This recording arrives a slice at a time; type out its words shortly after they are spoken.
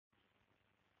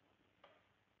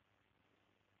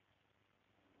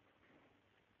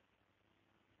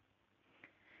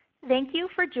Thank you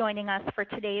for joining us for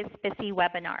today's SPSSI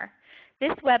webinar.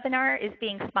 This webinar is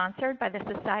being sponsored by the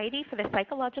Society for the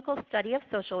Psychological Study of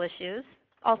Social Issues,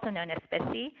 also known as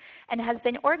SPSSI, and has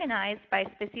been organized by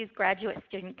SPSSI's Graduate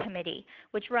Student Committee,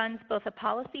 which runs both a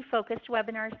policy-focused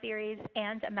webinar series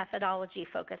and a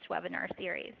methodology-focused webinar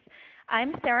series.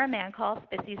 I'm Sarah Mancall,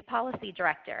 SPSSI's Policy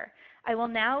Director. I will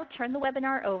now turn the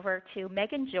webinar over to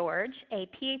Meghan George, a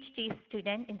PhD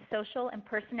student in Social and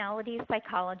Personality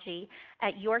Psychology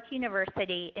at York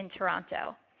University in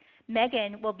Toronto.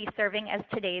 Meghan will be serving as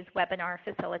today's webinar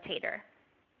facilitator.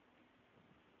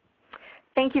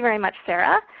 Thank you very much,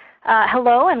 Sarah.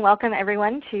 Hello and welcome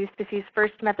everyone to SPSSI's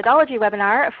first methodology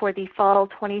webinar for the fall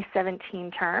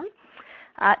 2017 term.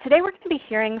 Today we're going to be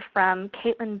hearing from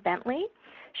Katlin Bentley.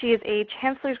 She is a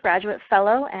Chancellor's Graduate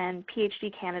Fellow and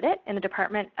PhD candidate in the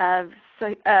Department of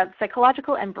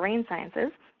Psychological and Brain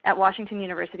Sciences at Washington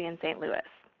University in St. Louis.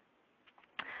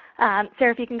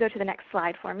 Sarah, if you can go to the next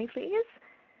slide for me, please.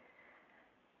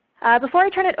 Before I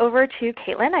turn it over to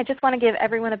Katlin, I just want to give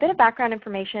everyone a bit of background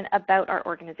information about our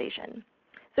organization.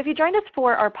 So if you joined us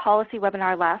for our policy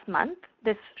webinar last month,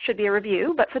 this should be a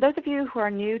review, but for those of you who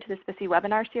are new to the SPSSI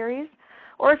webinar series,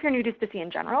 or if you're new to SPSSI in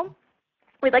general,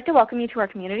 we'd like to welcome you to our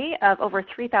community of over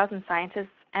 3,000 scientists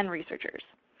and researchers.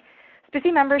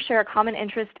 SPSSI members share a common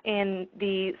interest in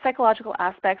the psychological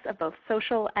aspects of both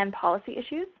social and policy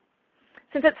issues.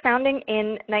 Since its founding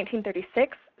in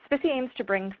 1936, SPSSI aims to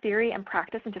bring theory and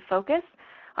practice into focus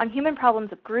on human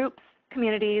problems of groups,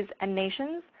 communities, and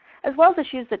nations, as well as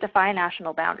issues that defy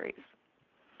national boundaries.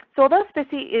 So although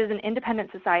SPSSI is an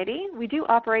independent society, we do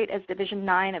operate as Division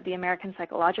 9 of the American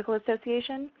Psychological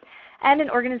Association and an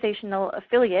organizational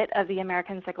affiliate of the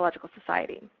American Psychological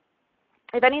Society.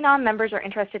 If any non-members are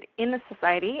interested in the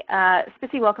society,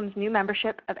 SPSSI welcomes new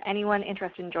membership of anyone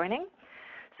interested in joining.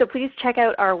 So please check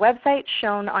out our website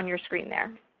shown on your screen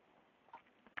there.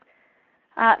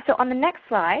 So on the next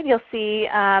slide, you'll see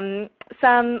I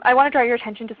want to draw your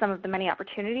attention to some of the many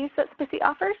opportunities that SPSSI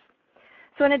offers.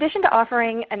 So in addition to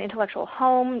offering an intellectual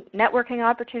home, networking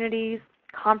opportunities,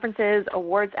 conferences,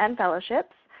 awards, and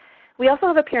fellowships, we also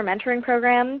have a peer mentoring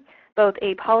program, both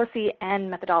a policy and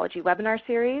methodology webinar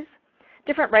series,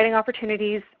 different writing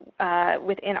opportunities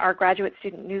within our graduate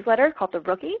student newsletter called The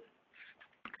Rookie,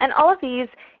 and all of these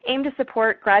aim to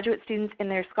support graduate students in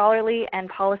their scholarly and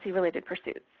policy-related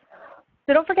pursuits.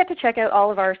 So don't forget to check out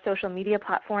all of our social media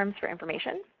platforms for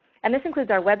information. And this includes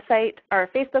our website, our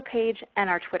Facebook page, and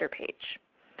our Twitter page.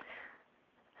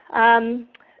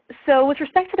 So with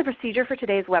respect to the procedure for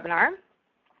today's webinar,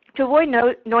 to avoid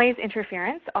noise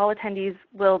interference, all attendees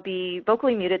will be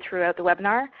vocally muted throughout the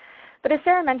webinar. But as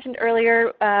Sarah mentioned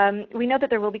earlier, we know that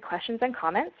there will be questions and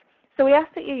comments. So we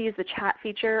ask that you use the chat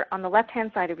feature on the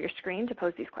left-hand side of your screen to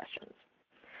pose these questions.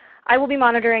 I will be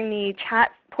monitoring the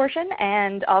chat portion,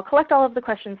 and I'll collect all of the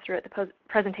questions throughout the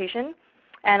presentation.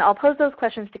 And I'll pose those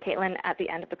questions to Katlin at the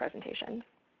end of the presentation.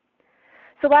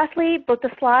 So lastly, both the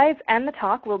slides and the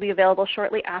talk will be available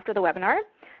shortly after the webinar,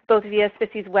 both via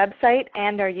SPSSI's website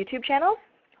and our YouTube channel.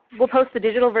 We'll post the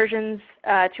digital versions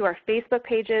to our Facebook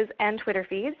pages and Twitter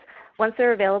feeds once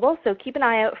they're available, so keep an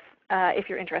eye out if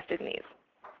you're interested in these.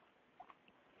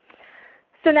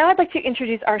 So now I'd like to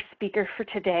introduce our speaker for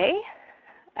today.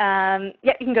 Yeah,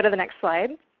 you can go to the next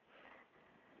slide.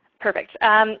 Perfect.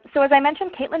 So as I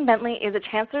mentioned, Katlin Bentley is a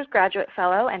Chancellor's Graduate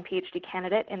Fellow and PhD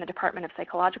candidate in the Department of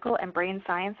Psychological and Brain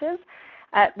Sciences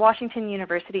at Washington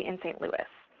University in St. Louis.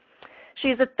 She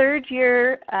is a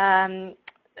third-year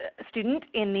student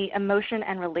in the Emotion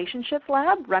and Relationships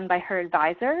Lab run by her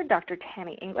advisor, Dr.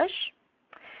 Tammy English.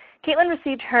 Katlin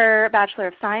received her Bachelor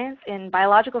of Science in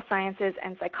Biological Sciences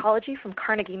and Psychology from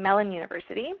Carnegie Mellon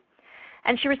University,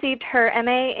 and she received her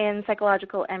MA in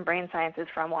Psychological and Brain Sciences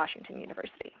from Washington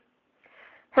University.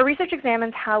 Her research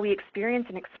examines how we experience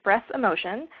and express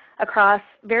emotion across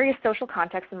various social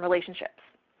contexts and relationships.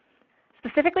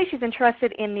 Specifically, she's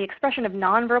interested in the expression of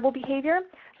nonverbal behavior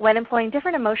when employing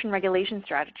different emotion regulation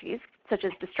strategies, such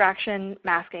as distraction,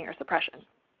 masking, or suppression.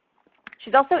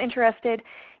 She's also interested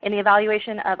in the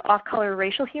evaluation of off-color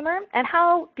racial humor and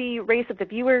how the race of the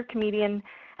viewer, comedian,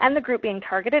 and the group being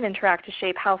targeted interact to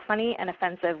shape how funny and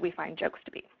offensive we find jokes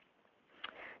to be.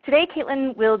 Today,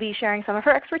 Katlin will be sharing some of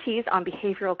her expertise on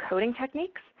behavioral coding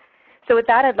techniques. So with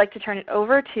that, I'd like to turn it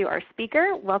over to our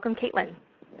speaker. Welcome, Katlin.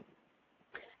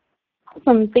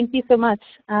 Awesome. Thank you so much.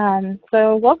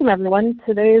 So welcome, everyone.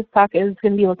 Today's talk is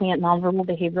going to be looking at nonverbal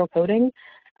behavioral coding.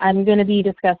 I'm going to be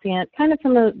discussing it kind of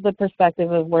from the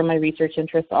perspective of where my research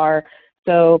interests are.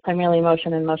 So primarily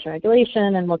emotion and motion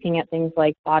regulation and looking at things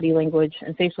like body language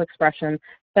and facial expression,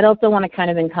 but I also want to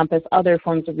kind of encompass other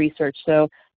forms of research. So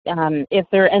If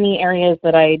there are any areas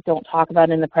that I don't talk about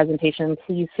in the presentation,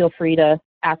 please feel free to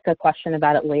ask a question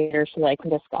about it later so that I can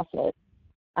discuss it.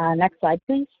 Next slide,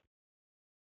 please.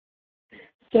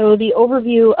 So the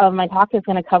overview of my talk is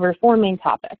going to cover 4 main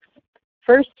topics.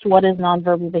 First, what is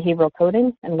nonverbal behavioral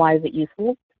coding and why is it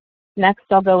useful? Next,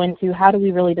 I'll go into how do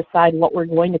we really decide what we're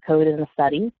going to code in the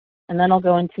study. And then I'll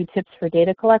go into tips for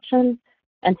data collection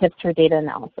and tips for data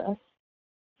analysis.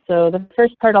 So the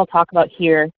first part I'll talk about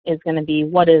here is going to be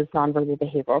what is nonverbal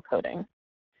behavioral coding.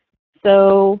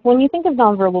 So when you think of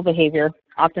nonverbal behavior,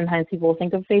 oftentimes people will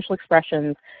think of facial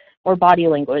expressions or body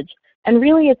language. And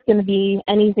really it's going to be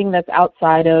anything that's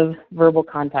outside of verbal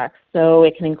context. So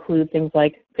it can include things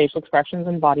like facial expressions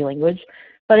and body language,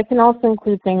 but it can also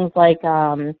include things like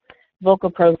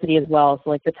vocal prosody as well, so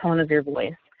like the tone of your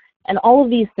voice. And all of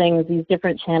these things, these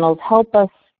different channels, help us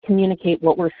communicate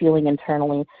what we're feeling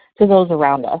internally to those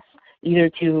around us, either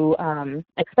to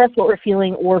express what we're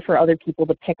feeling or for other people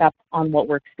to pick up on what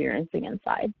we're experiencing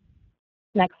inside.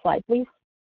 Next slide, please.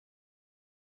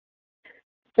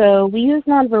 So we use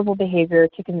nonverbal behavior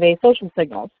to convey social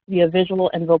signals via visual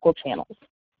and vocal channels.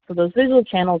 So those visual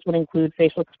channels would include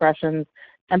facial expressions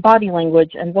and body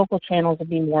language, and vocal channels would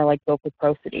be more like vocal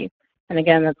prosody. And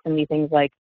again, that's going to be things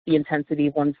like the intensity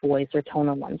of one's voice or tone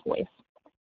of one's voice.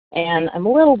 And I'm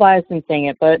a little biased in saying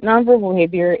it, but nonverbal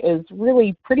behavior is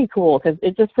really pretty cool because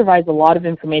it just provides a lot of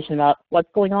information about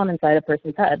what's going on inside a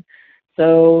person's head.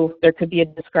 So there could be a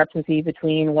discrepancy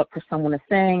between what someone is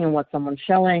saying and what someone's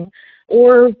showing,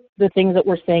 or the things that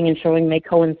we're saying and showing may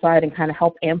coincide and kind of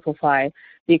help amplify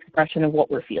the expression of what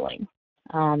we're feeling.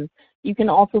 You can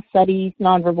also study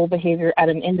nonverbal behavior at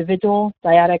an individual,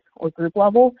 dyadic, or group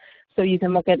level. So you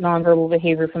can look at nonverbal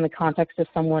behavior from the context of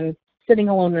someone sitting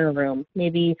alone in a room,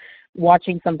 maybe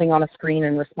watching something on a screen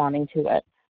and responding to it.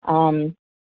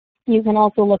 You can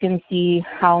also look and see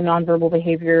how nonverbal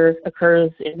behavior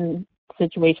occurs in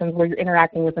situations where you're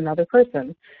interacting with another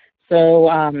person.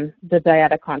 So the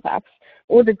dyadic context,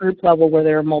 or the group level where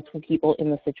there are multiple people in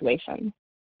the situation.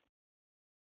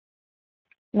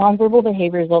 Nonverbal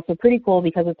behavior is also pretty cool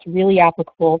because it's really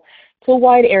applicable to a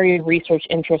wide area of research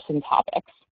interests and topics.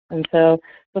 And so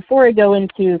before I go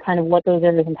into kind of what those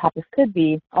areas and topics could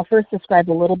be, I'll first describe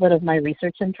a little bit of my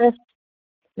research interests.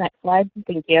 Next slide,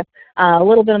 thank you. A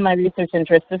little bit of my research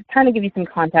interests to kind of give you some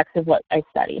context of what I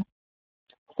study.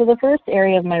 So the first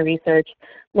area of my research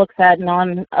looks at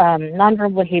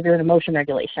nonverbal behavior and emotion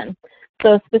regulation.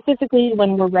 So specifically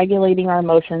when we're regulating our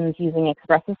emotions using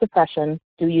expressive suppression,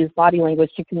 do we use body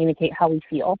language to communicate how we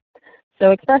feel?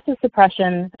 So expressive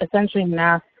suppression essentially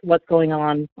masks what's going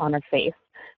on our face.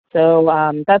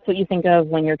 So that's what you think of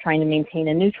when you're trying to maintain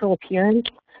a neutral appearance,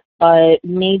 but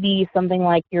maybe something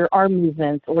like your arm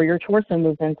movements or your torso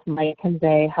movements might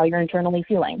convey how you're internally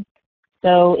feeling.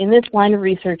 So in this line of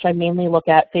research, I mainly look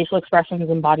at facial expressions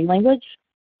and body language.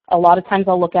 A lot of times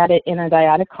I'll look at it in a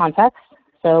dyadic context.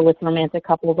 So with romantic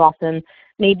couples often,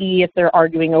 maybe if they're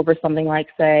arguing over something like,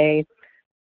 say,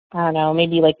 I don't know,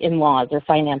 maybe like in-laws or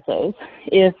finances.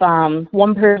 If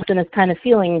one person is kind of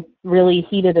feeling really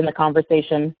heated in the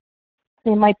conversation,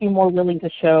 they might be more willing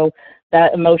to show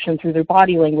that emotion through their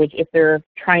body language if they're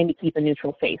trying to keep a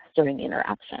neutral face during the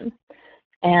interaction.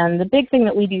 And the big thing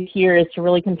that we do here is to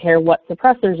really compare what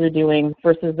suppressors are doing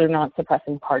versus their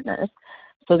non-suppressing partners.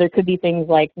 So there could be things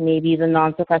like maybe the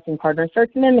non-suppressing partner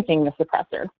starts mimicking the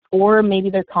suppressor, or maybe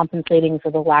they're compensating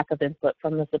for the lack of input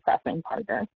from the suppressing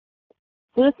partner.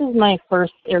 So this is my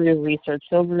first area of research.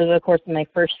 So over the course of my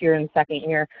first year and second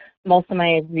year, most of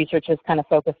my research is kind of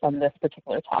focused on this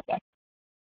particular topic.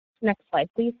 Next slide,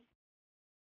 please.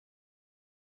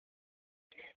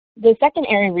 The second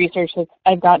area of research that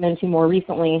I've gotten into more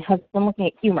recently has been looking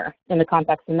at humor in the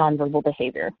context of nonverbal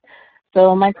behavior.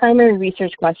 So my primary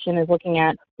research question is looking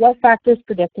at what factors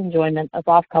predict enjoyment of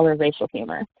off-color racial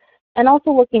humor, and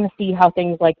also looking to see how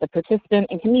things like the participant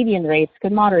and comedian race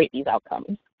could moderate these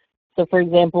outcomes. So for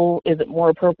example, is it more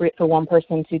appropriate for one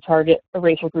person to target a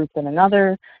racial group than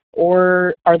another,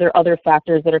 or are there other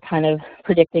factors that are kind of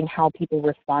predicting how people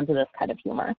respond to this kind of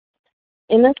humor?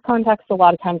 In this context, a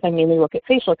lot of times I mainly look at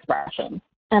facial expressions,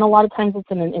 and a lot of times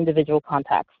it's in an individual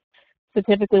context. So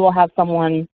typically we'll have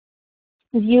someone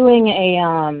viewing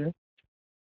a,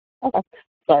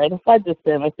 sorry, the slide just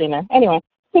didn't my screen there. Anyway,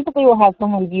 typically we'll have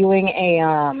someone viewing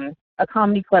a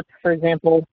comedy clip, for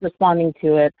example, responding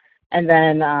to it, and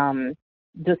then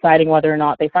deciding whether or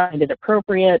not they find it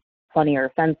appropriate, funny or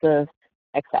offensive,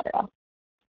 etc.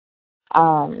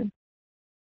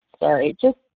 Sorry,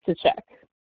 just to check.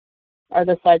 Are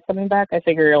the slides coming back? I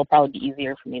figure it'll probably be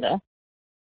easier for me to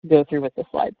go through with the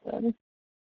slides then.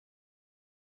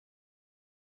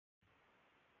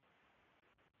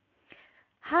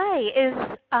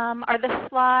 Hi, are the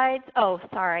slides, oh,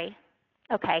 sorry.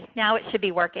 Okay, now it should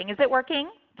be working. Is it working,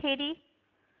 Katie?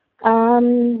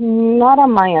 Not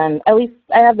on my end. At least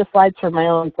I have the slides for my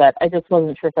own set. I just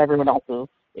wasn't sure if everyone else was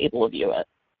able to view it.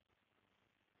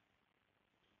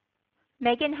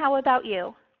 Megan, how about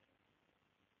you?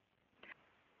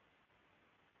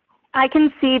 I can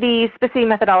see the SPSSI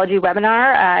methodology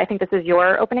webinar. I think this is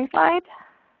your opening slide.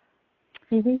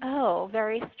 Oh,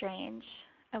 very strange.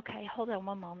 Okay, hold on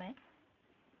one moment.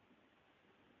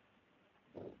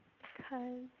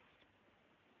 Because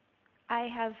I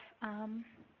have,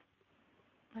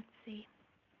 let's see.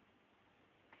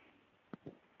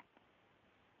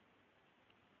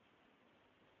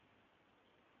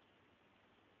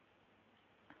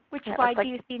 Which slide do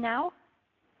you see now?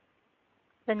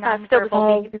 The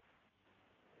nonverbal.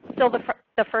 Still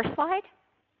the first slide?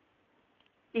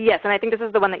 Yes, and I think this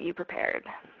is the one that you prepared.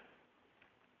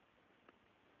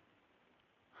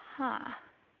 Huh.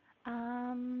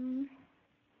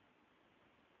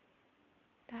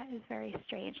 That is very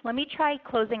strange. Let me try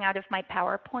closing out of my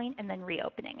PowerPoint and then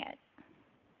reopening it.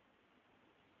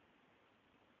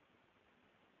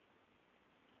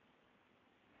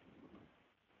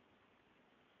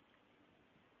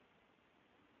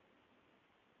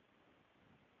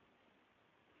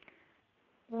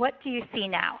 What do you see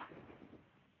now?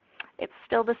 It's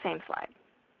still the same slide.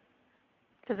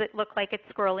 Does it look like it's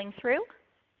scrolling through?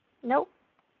 Nope.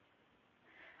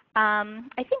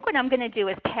 I think what I'm going to do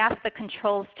is pass the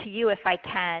controls to you if I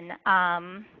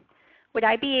can. Would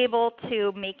I be able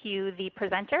to make you the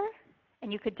presenter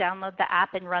and you could download the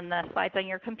app and run the slides on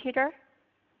your computer?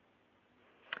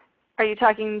 Are you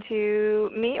talking to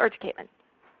me or to Katlin?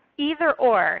 Either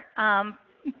or.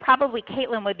 Probably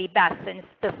Katlin would be best since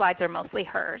the slides are mostly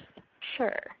hers.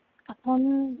 Sure.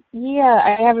 Yeah,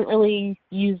 I haven't really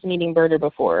used Meeting Birder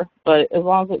before, but as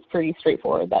long as it's pretty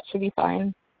straightforward, that should be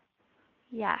fine.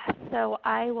 Yeah, so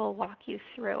I will walk you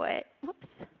through it. Whoops.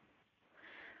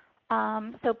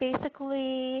 So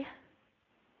basically,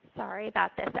 sorry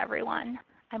about this, everyone.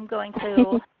 I'm going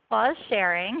to pause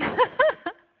sharing.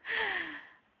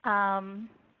 And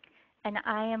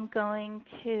I am going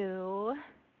to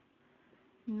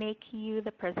make you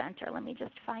the presenter. Let me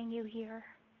just find you here.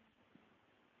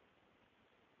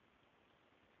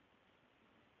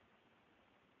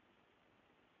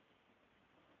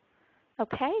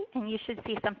 Okay, and you should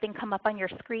see something come up on your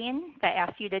screen that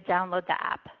asks you to download the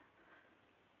app.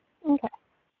 Okay.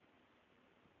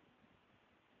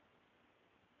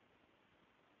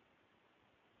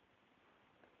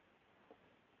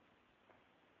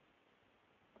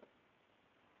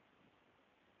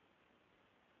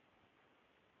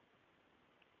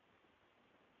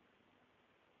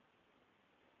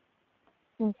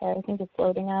 Okay, I think it's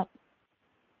loading up.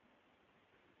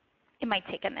 It might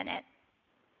take a minute.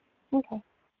 Okay.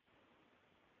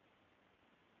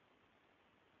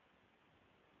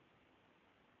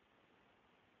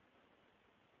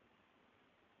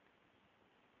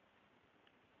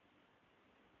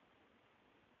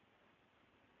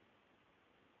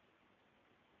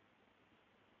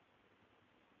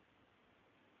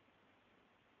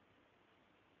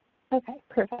 Okay,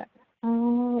 perfect.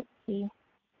 Let's see.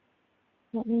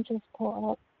 Let me just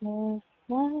pull up the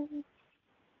slides.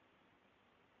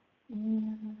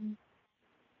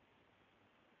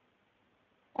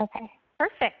 Okay.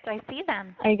 Perfect, I see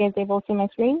them. Are you guys able to see my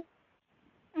screen?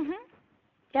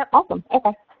 Yep. Awesome.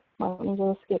 Okay. Let me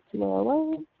just get to the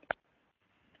load.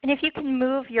 And if you can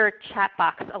move your chat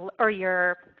box or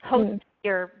your host,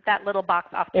 that little box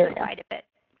off to the side of it.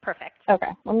 Perfect.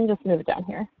 Okay. Let me just move it down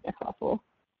here if possible.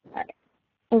 All right.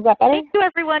 Is that better? Thank you,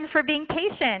 everyone, for being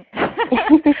patient.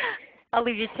 I'll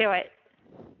leave you to it.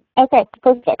 Okay,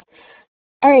 perfect.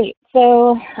 All right,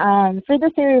 so for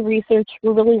this area of research,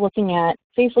 we're really looking at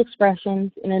facial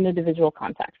expressions in an individual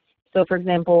context. So for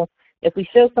example, if we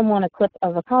show someone a clip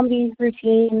of a comedy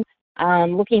routine,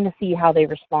 looking to see how they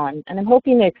respond. And I'm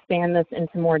hoping to expand this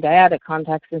into more dyadic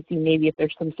contexts and see maybe if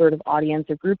there's some sort of audience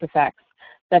or group effects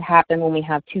that happen when we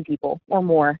have two people or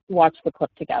more watch the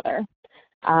clip together.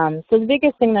 So the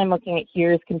biggest thing that I'm looking at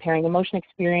here is comparing emotion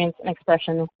experience and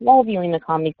expression while viewing the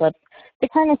comedy clips to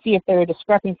kind of see if there are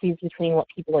discrepancies between what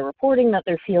people are reporting that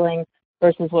they're feeling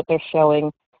versus what they're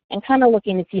showing, and kind of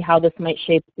looking to see how this might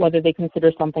shape whether they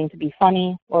consider something to be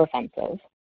funny or offensive.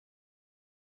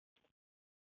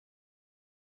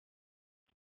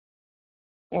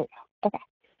 There we go. Okay.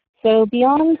 So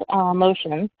beyond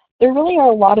emotion, there really are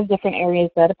a lot of different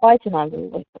areas that apply to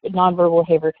nonverbal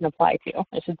behavior can apply to,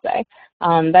 I should say.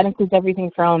 That includes everything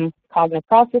from cognitive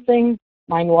processing,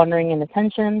 mind wandering and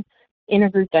attention,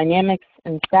 intergroup dynamics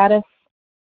and status,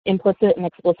 implicit and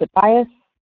explicit bias,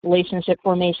 relationship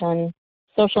formation,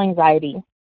 social anxiety,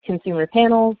 consumer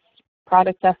panels,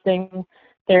 product testing,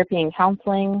 therapy and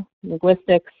counseling,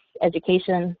 linguistics,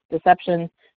 education, deception.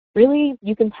 Really,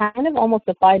 you can kind of almost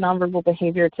apply nonverbal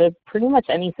behavior to pretty much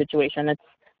any situation. It's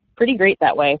pretty great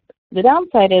that way. The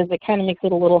downside is it kind of makes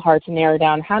it a little hard to narrow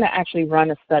down how to actually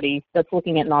run a study that's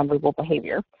looking at nonverbal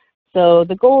behavior. So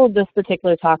the goal of this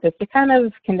particular talk is to kind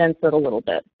of condense it a little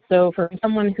bit. So for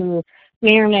someone who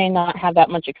may or may not have that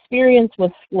much experience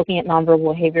with looking at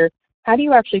nonverbal behavior, how do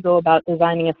you actually go about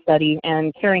designing a study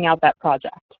and carrying out that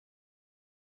project?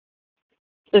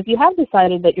 So if you have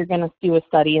decided that you're going to do a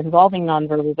study involving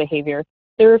nonverbal behavior,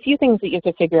 there are a few things that you have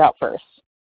to figure out first.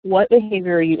 What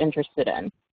behavior are you interested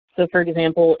in? So for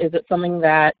example, is it something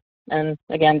that, and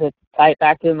again to tie it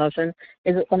back to emotion,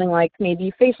 is it something like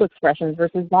maybe facial expressions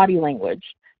versus body language?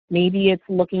 Maybe it's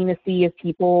looking to see if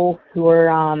people who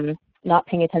are not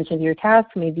paying attention to your task,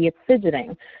 maybe it's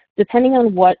fidgeting. Depending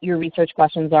on what your research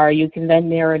questions are, you can then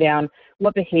narrow down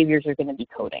what behaviors you're going to be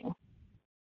coding.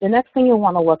 The next thing you'll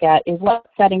want to look at is what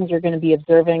settings you're going to be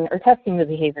observing or testing the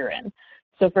behavior in.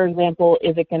 So for example,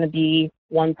 is it going to be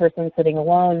one person sitting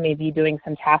alone, maybe doing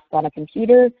some tasks on a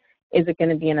computer? Is it going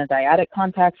to be in a dyadic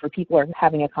context where people are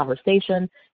having a conversation?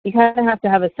 You kind of have to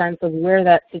have a sense of where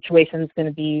that situation is going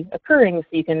to be occurring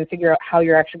so you can figure out how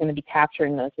you're actually going to be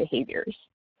capturing those behaviors.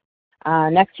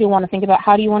 Next, you'll want to think about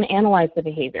how do you want to analyze the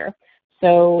behavior.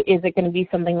 So is it going to be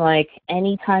something like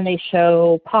anytime they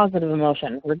show positive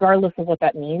emotion, regardless of what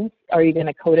that means, are you going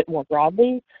to code it more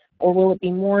broadly? Or will it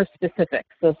be more specific?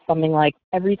 So something like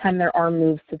every time their arm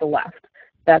moves to the left,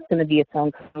 that's going to be its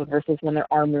own code versus when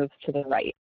their arm moves to the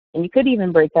right. And you could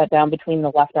even break that down between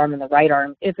the left arm and the right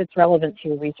arm if it's relevant to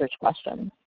your research questions.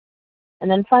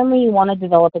 And then finally, you want to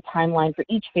develop a timeline for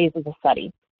each phase of the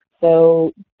study.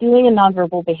 So doing a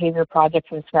nonverbal behavior project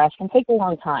from scratch can take a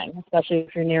long time, especially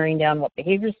if you're narrowing down what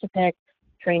behaviors to pick,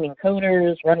 training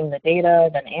coders, running the data,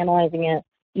 then analyzing it.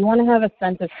 You want to have a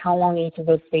sense of how long each of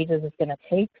those stages is going to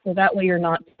take, so that way you're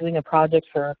not doing a project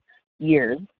for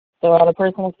years. So out of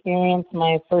personal experience,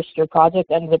 my first year project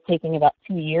ended up taking about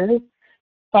 2 years.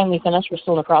 Finally finished, we're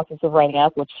still in the process of writing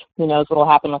up, which who knows what will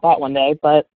happen with that one day,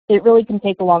 but it really can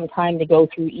take a long time to go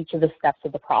through each of the steps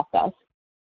of the process.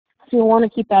 So you'll want to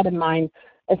keep that in mind,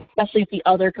 especially if the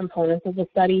other components of the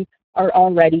study are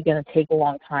already going to take a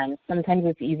long time. Sometimes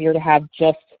it's easier to have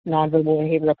just nonverbal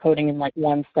behavioral coding in like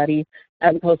one study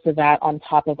as opposed to that on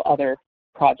top of other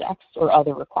projects or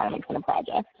other requirements in a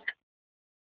project.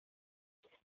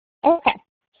 Okay,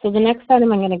 so the next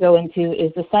item I'm going to go into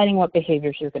is deciding what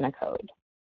behaviors you're going to code.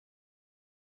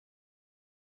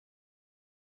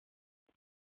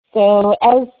 So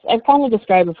as I've kind of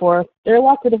described before, there are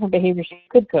lots of different behaviors you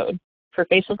could code. For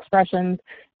facial expressions,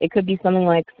 it could be something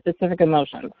like specific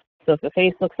emotions. So if the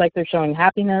face looks like they're showing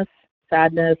happiness,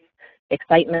 sadness,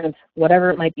 excitement, whatever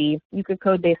it might be, you could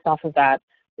code based off of that.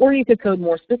 Or you could code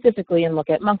more specifically and look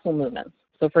at muscle movements.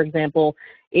 So for example,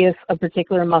 if a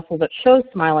particular muscle that shows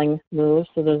smiling moves,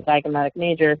 so the zygomatic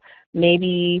major,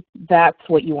 maybe that's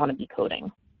what you want to be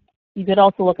coding. You could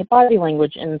also look at body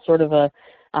language in sort of a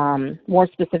more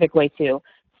specific way too.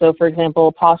 So for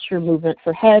example, posture, movement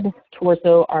for head,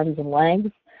 torso, arms, and legs.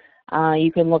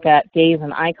 You can look at gaze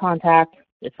and eye contact.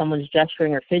 If someone's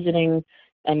gesturing or fidgeting,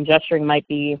 and gesturing might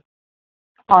be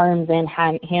arms and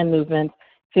hand movement.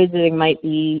 Fidgeting might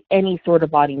be any sort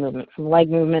of body movement, from leg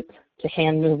movement to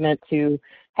hand movement to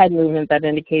head movement that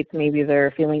indicates maybe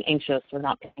they're feeling anxious or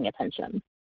not paying attention.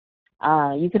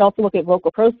 You could also look at vocal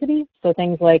prosody, so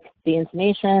things like the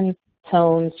intonation,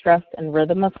 tone, stress, and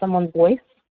rhythm of someone's voice.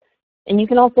 And you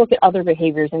can also look at other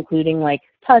behaviors, including like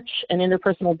touch and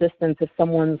interpersonal distance if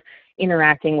someone's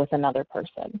interacting with another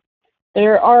person.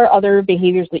 There are other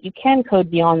behaviors that you can code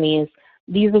beyond these.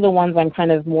 These are the ones I'm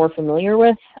kind of more familiar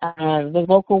with. The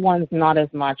vocal ones, not as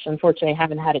much. Unfortunately, I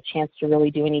haven't had a chance to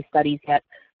really do any studies yet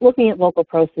looking at vocal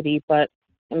prosody, but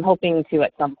I'm hoping to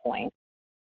at some point.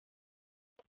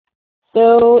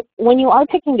 So when you are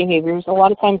picking behaviors, a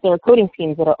lot of times there are coding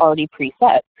schemes that are already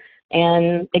preset.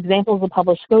 And examples of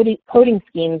published coding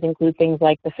schemes include things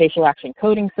like the facial action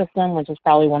coding system, which is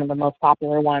probably one of the most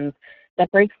popular ones, that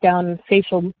breaks down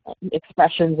facial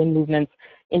expressions and movements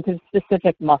into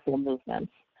specific muscle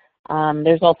movements.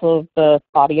 There's also the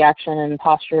body action and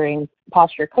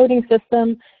posture coding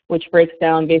system, which breaks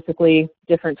down basically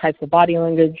different types of body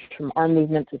language from arm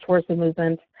movement to torso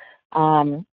movement.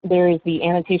 There is the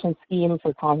annotation scheme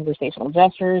for conversational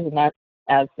gestures, and that,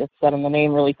 as it's said in the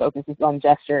name, really focuses on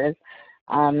gestures.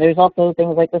 There's also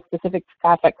things like the specific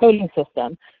affect coding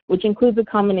system, which includes a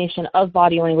combination of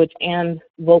body language and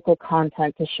vocal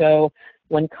content to show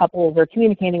when couples are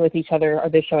communicating with each other, are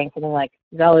they showing something like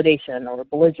validation or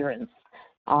belligerence?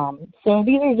 So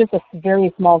these are just a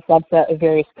very small subset of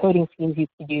various coding schemes you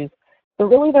could use, but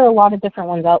really there are a lot of different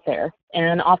ones out there.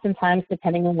 And oftentimes,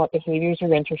 depending on what behaviors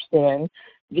you're interested in,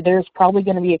 there's probably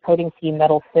going to be a coding scheme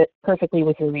that'll fit perfectly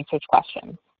with your research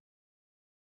questions.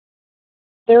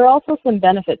 There are also some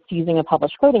benefits to using a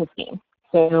published coding scheme.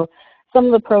 So some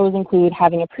of the pros include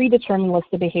having a predetermined list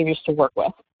of behaviors to work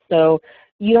with. So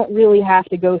you don't really have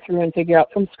to go through and figure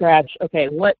out from scratch, okay,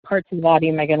 what parts of the body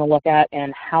am I going to look at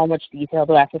and how much detail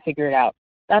do I have to figure it out?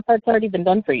 That part's already been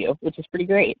done for you, which is pretty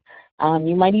great.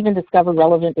 You might even discover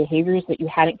relevant behaviors that you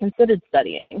hadn't considered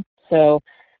studying. So,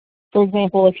 for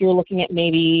example, if you're looking at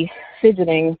maybe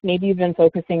fidgeting, maybe you've been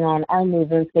focusing on arm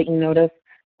movements, but you notice,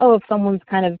 oh, if someone's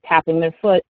kind of tapping their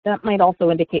foot, that might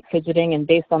also indicate fidgeting, and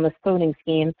based on this coding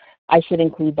scheme, I should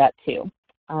include that too.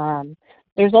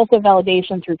 There's also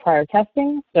validation through prior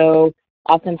testing. So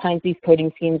oftentimes these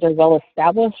coding schemes are well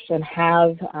established and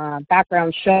have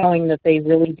background showing that they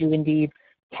really do indeed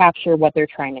capture what they're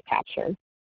trying to capture.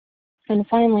 And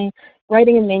finally,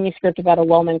 writing a manuscript about a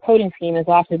well-known coding scheme is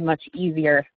often much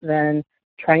easier than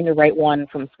trying to write one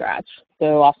from scratch.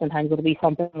 So oftentimes it'll be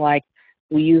something like,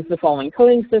 we use the following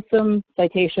coding system,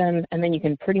 citation, and then you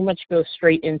can pretty much go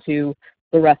straight into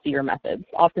the rest of your methods.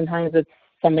 Oftentimes it's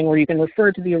something where you can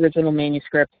refer to the original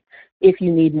manuscript if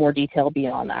you need more detail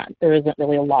beyond that. There isn't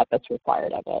really a lot that's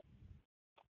required of it.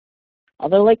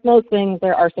 Although like most things,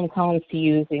 there are some cons to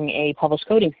using a published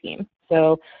coding scheme.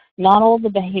 So not all of the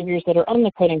behaviors that are on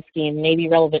the coding scheme may be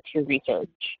relevant to your research.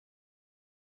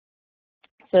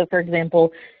 So for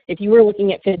example, if you were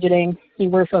looking at fidgeting, you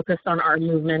were focused on arm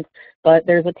movement, but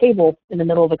there's a table in the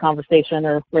middle of the conversation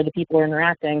or where the people are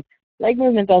interacting, leg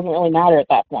movement doesn't really matter at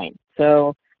that point.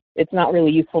 So it's not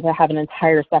really useful to have an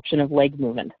entire section of leg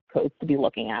movement codes to be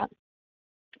looking at.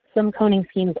 Some coding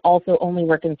schemes also only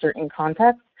work in certain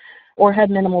contexts or have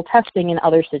minimal testing in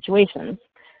other situations.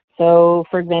 So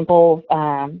for example,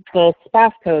 the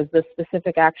SPAS codes, the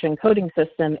specific action coding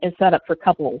system, is set up for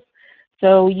couples.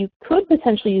 So you could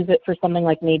potentially use it for something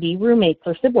like maybe roommates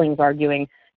or siblings arguing,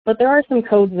 but there are some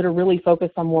codes that are really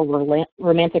focused on more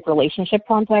romantic relationship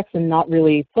contexts and not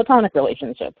really platonic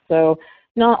relationships. So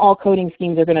not all coding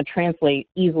schemes are going to translate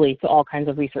easily to all kinds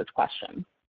of research questions.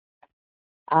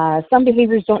 Some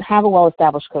behaviors don't have a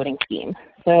well-established coding scheme.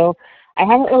 So I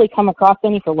haven't really come across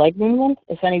any for leg movement.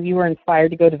 If any of you are inspired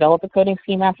to go develop a coding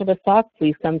scheme after this talk,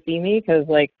 please come see me, because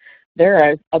there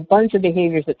are a bunch of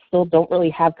behaviors that still don't really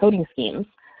have coding schemes.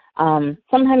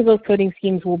 Sometimes those coding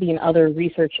schemes will be in other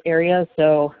research areas,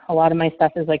 so a lot of my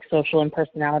stuff is like social and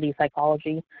personality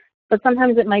psychology, but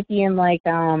sometimes it might be in like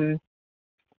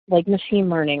machine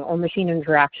learning or machine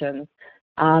interactions.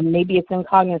 Maybe it's in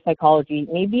cognitive psychology.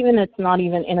 Maybe even it's not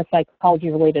even in a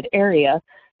psychology-related area.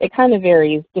 It kind of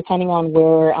varies depending on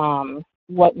where,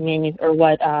 what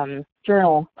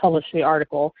journal published the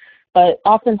article. But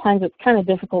oftentimes it's kind of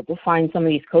difficult to find some of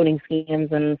these coding schemes,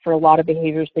 and for a lot of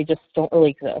behaviors, they just don't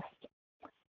really exist.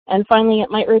 And finally, it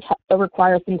might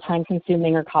require some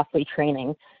time-consuming or costly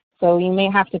training. So you may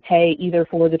have to pay either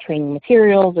for the training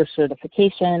materials or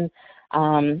certification.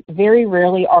 Very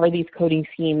rarely are these coding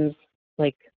schemes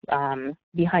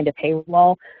behind a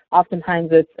paywall. Oftentimes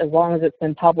it's, as long as it's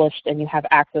been published and you have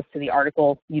access to the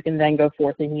article, you can then go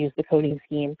forth and use the coding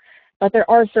scheme. But there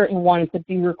are certain ones that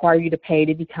do require you to pay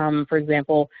to become, for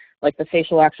example, like the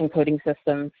facial action coding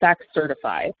system, SAC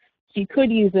certified. So you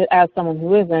could use it as someone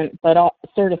who isn't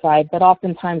certified, but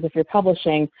oftentimes if you're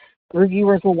publishing,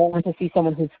 reviewers will want to see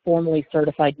someone who's formally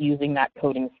certified using that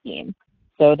coding scheme.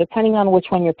 So depending on which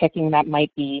one you're picking, that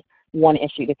might be one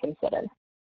issue to consider.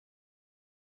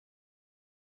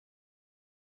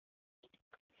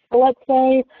 So let's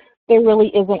say there really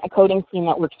isn't a coding scheme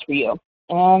that works for you.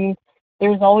 And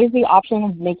there's always the option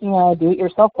of making a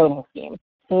do-it-yourself coding scheme.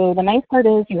 So the nice part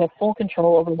is you have full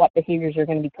control over what behaviors you're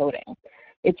going to be coding.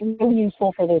 It's really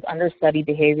useful for those understudied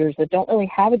behaviors that don't really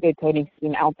have a good coding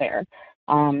scheme out there.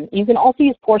 You can also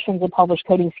use portions of published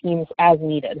coding schemes as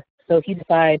needed. So if you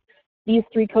decide these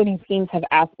 3 coding schemes have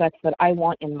aspects that I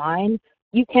want in mind,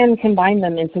 you can combine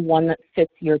them into one that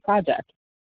fits your project.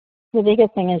 The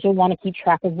biggest thing is you'll want to keep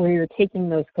track of where you're taking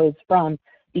those codes from,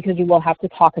 because you will have to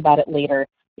talk about it later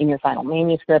in your final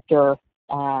manuscript or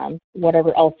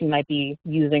whatever else you might be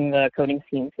using the coding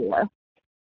scheme for.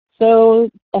 So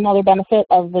another benefit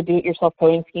of the do-it-yourself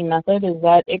coding scheme method is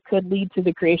that it could lead to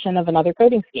the creation of another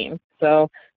coding scheme. So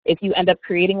if you end up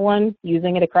creating one,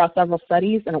 using it across several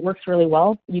studies, and it works really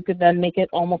well, you could then make it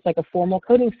almost like a formal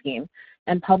coding scheme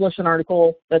and publish an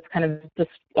article that's kind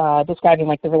of describing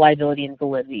like the reliability and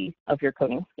validity of your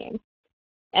coding scheme.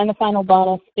 And the final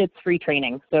bonus, it's free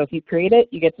training. So if you create it,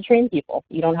 you get to train people.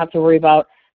 You don't have to worry about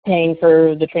paying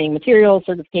for the training materials,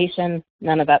 certification,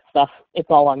 none of that stuff. It's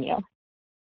all on you.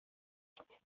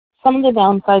 Some of the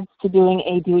downsides to doing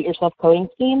a do-it-yourself coding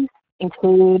scheme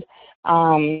include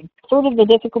sort of the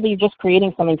difficulty of just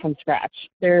creating something from scratch.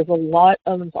 There's a lot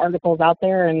of articles out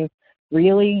there, and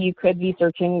really you could be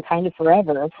searching kind of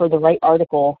forever for the right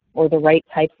article or the right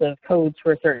types of codes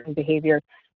for a certain behavior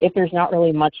if there's not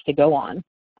really much to go on.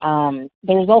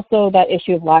 There's also that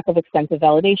issue of lack of extensive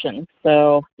validation.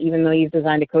 So even though you've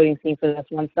designed a coding scheme for this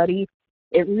one study,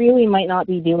 it really might not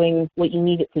be doing what you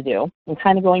need it to do. And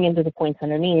kind of going into the points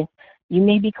underneath, you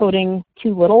may be coding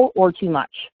too little or too much.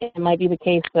 It might be the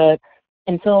case that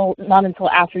not until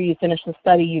after you finish the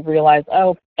study you've realized,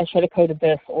 oh, I should have coded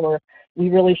this, or we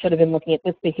really should have been looking at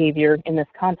this behavior in this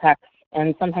context.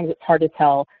 And sometimes it's hard to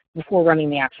tell before running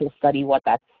the actual study what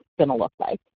that's going to look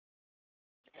like.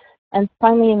 And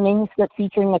finally, a manuscript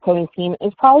featuring the coding scheme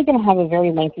is probably going to have a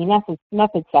very lengthy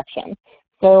method section.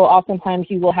 So oftentimes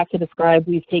you will have to describe,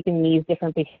 we've taken these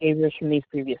different behaviors from these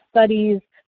previous studies,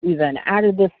 we then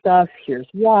added this stuff, here's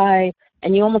why,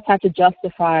 and you almost have to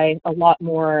justify a lot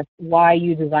more why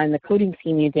you designed the coding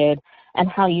scheme you did and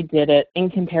how you did it in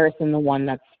comparison to one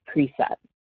that's preset.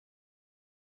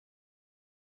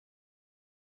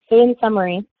 So in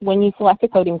summary, when you select a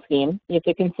coding scheme, you have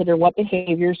to consider what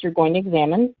behaviors you're going to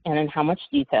examine and in how much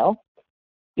detail.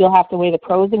 You'll have to weigh the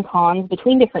pros and cons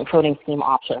between different coding scheme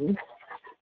options.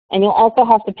 And you'll also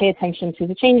have to pay attention to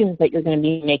the changes that you're going to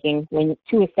be making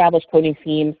to establish coding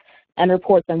schemes and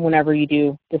report them whenever you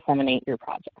do disseminate your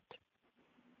project.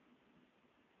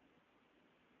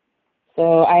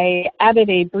 So I added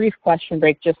a brief question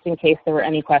break just in case there were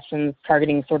any questions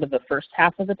targeting sort of the first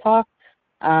half of the talk.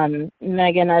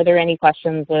 Megan, are there any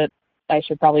questions that I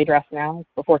should probably address now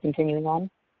before continuing on?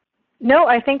 No,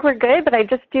 I think we're good, but I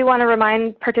just do want to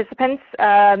remind participants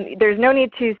there's no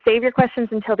need to save your questions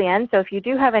until the end. So if you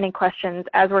do have any questions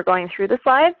as we're going through the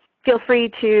slides, feel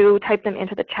free to type them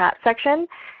into the chat section,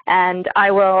 and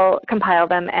I will compile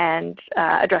them and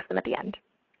address them at the end.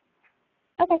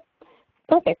 Okay,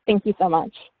 perfect. Thank you so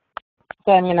much.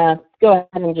 So I'm going to go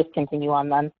ahead and just continue on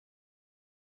then.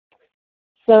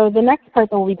 So the next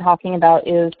part that we'll be talking about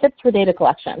is tips for data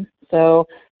collection. So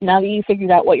now that you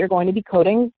figured out what you're going to be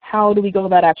coding, how do we go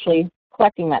about actually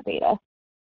collecting that data?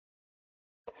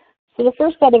 So the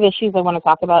first set of issues I want to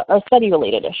talk about are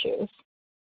study-related issues.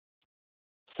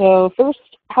 So first,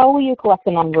 how will you collect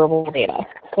the nonverbal data?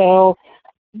 So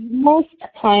most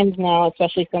times now,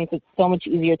 especially since it's so much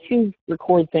easier to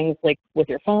record things like with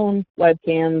your phone,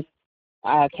 webcams,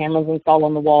 cameras installed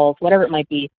on the walls, whatever it might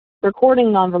be, recording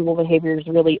nonverbal behavior is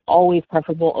really always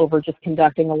preferable over just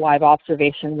conducting a live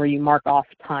observation where you mark off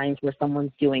times where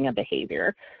someone's doing a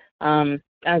behavior.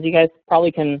 As you guys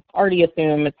probably can already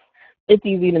assume, it's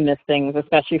easy to miss things,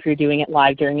 especially if you're doing it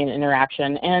live during an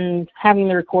interaction. And having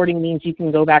the recording means you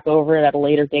can go back over it at a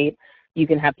later date. You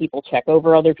can have people check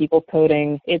over other people's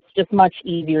coding. It's just much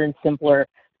easier and simpler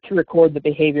to record the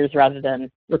behaviors rather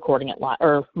than recording it live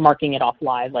or marking it off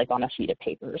live like on a sheet of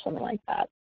paper or something like that.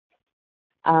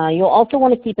 You'll also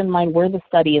want to keep in mind where the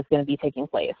study is going to be taking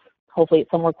place. Hopefully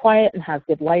it's somewhere quiet and has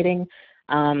good lighting.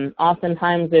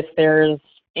 Oftentimes if there's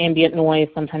ambient noise,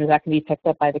 sometimes that can be picked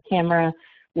up by the camera.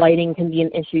 Lighting can be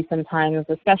an issue sometimes,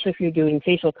 especially if you're doing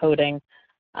facial coding.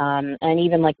 And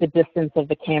even like the distance of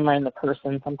the camera and the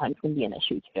person sometimes can be an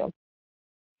issue too.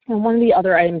 And one of the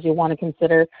other items you want to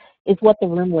consider is what the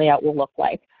room layout will look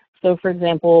like. So for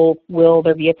example, will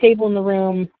there be a table in the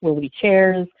room? Will there be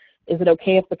chairs? Is it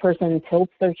okay if the person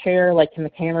tilts their chair? Like, can the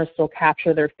camera still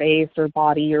capture their face or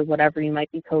body or whatever you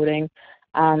might be coding?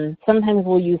 Sometimes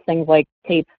we'll use things like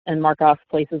tape and mark off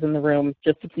places in the room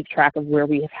just to keep track of where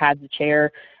we have had the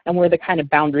chair and where the kind of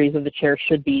boundaries of the chair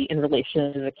should be in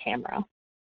relation to the camera.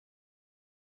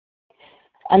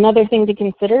 Another thing to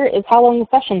consider is how long the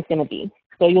session is going to be.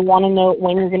 So you'll want to know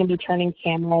when you're going to be turning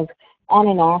cameras on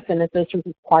and off, and if this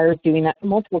requires doing that for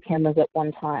multiple cameras at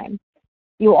one time.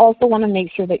 You'll also want to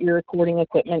make sure that your recording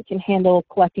equipment can handle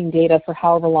collecting data for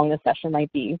however long the session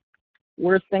might be.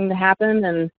 Worst thing to happen,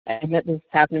 and I admit this has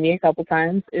happened to me a couple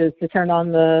times, is to turn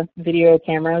on the video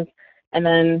cameras and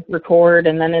then record,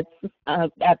 and then it's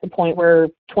at the point where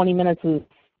 20 minutes is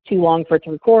too long for it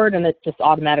to record and it just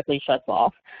automatically shuts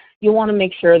off. You'll want to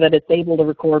make sure that it's able to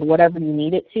record whatever you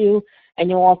need it to, and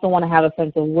you'll also want to have a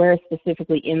sense of where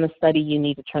specifically in the study you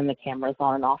need to turn the cameras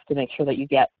on and off to make sure that you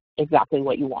get exactly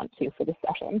what you want to for the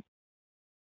session.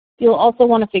 You'll also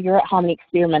want to figure out how many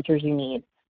experimenters you need.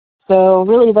 So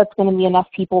really that's going to be enough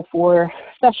people for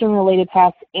session-related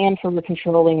tasks and for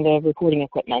controlling the recording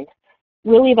equipment.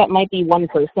 really that might be one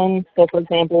person. So for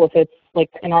example, if it's like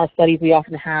in our studies, we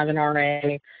often have an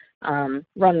RA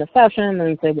run the session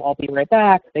and say, well, I'll be right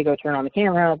back. They go turn on the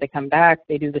camera, they come back,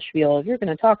 they do the spiel, you're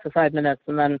going to talk for 5 minutes,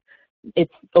 and then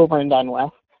it's over and done with.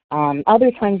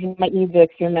 Other times you might need the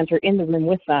experimenter in the room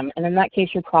with them, and in that case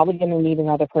you're probably going to need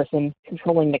another person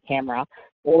controlling the camera.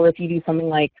 Or if you do something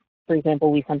like, for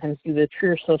example, we sometimes do the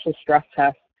Trier social stress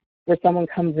test, where someone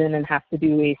comes in and has to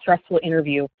do a stressful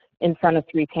interview in front of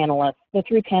 3 panelists. The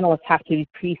 3 panelists have to be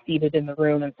pre-seated in the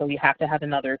room, and so we have to have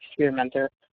another experimenter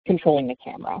controlling the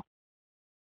camera.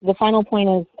 The final point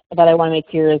is that I want to make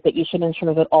here is that you should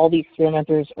ensure that all the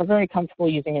experimenters are very comfortable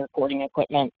using the recording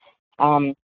equipment.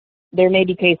 There may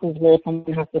be cases where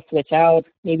someone has to switch out.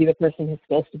 Maybe the person who's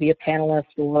supposed to be a panelist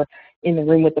or in the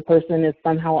room with the person is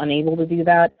somehow unable to do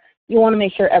that. You want to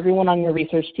make sure everyone on your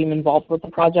research team involved with the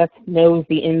project knows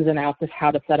the ins and outs of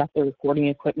how to set up the recording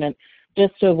equipment,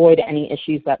 just to avoid any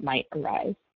issues that might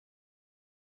arise.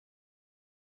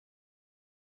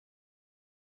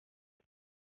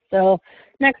 So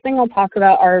next thing I'll talk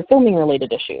about are filming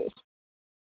related issues.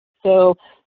 So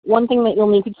one thing that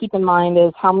you'll need to keep in mind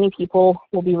is how many people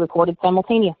will be recorded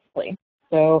simultaneously.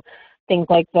 So things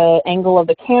like the angle of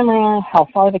the camera, how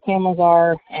far the cameras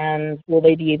are, and will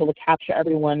they be able to capture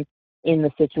everyone in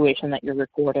the situation that you're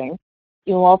recording.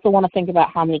 You'll also want to think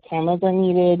about how many cameras are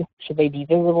needed. Should they be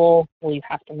visible? Will you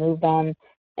have to move them?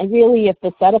 And really, if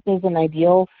the setup isn't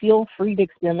ideal, feel free to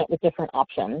experiment with different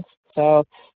options. So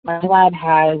my lab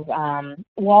has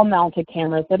wall-mounted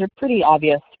cameras that are pretty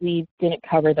obvious. We didn't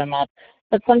cover them up,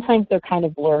 but sometimes they're kind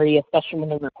of blurry, especially when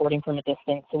they're recording from a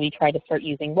distance, so we try to start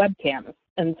using webcams.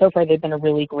 And so far, they've been a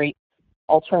really great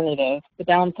alternative. The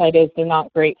downside is they're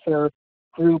not great for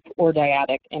group or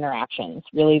dyadic interactions.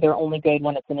 Really, they're only good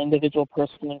when it's an individual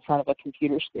person in front of a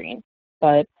computer screen.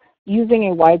 But using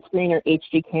a widescreen or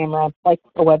HD camera, like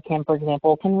a webcam, for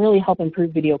example, can really help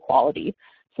improve video quality.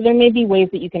 So there may be ways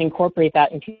that you can incorporate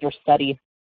that into your study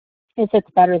if it's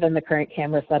better than the current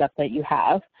camera setup that you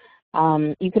have.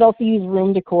 You could also use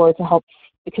room decor to help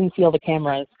conceal the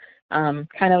cameras.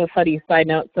 Kind of a funny side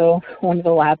note, so one of the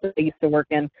labs that I used to work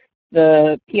in,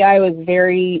 the PI was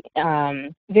very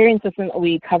insistent that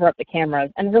we cover up the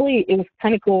cameras. And really, it was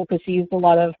kind of cool because she used a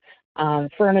lot of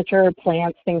furniture,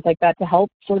 plants, things like that to help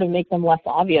sort of make them less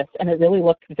obvious. And it really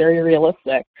looked very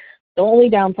realistic. The only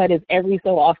downside is every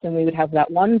so often we would have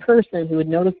that one person who would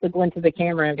notice the glint of the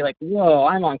camera and be like, whoa,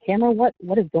 I'm on camera? What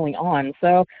is going on?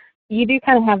 So you do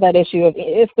kind of have that issue of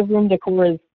if the room decor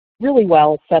is really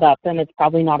well set up, then it's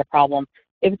probably not a problem.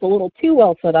 If it's a little too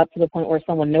well set up to the point where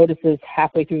someone notices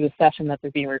halfway through the session that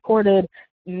they're being recorded,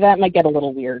 that might get a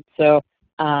little weird. So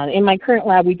in my current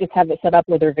lab, we just have it set up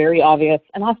where they're very obvious,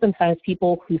 and oftentimes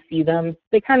people who see them,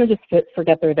 they kind of just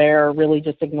forget they're there or really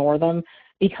just ignore them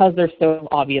because they're so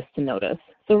obvious to notice.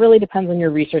 So it really depends on your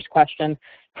research question,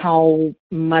 how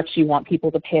much you want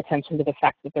people to pay attention to the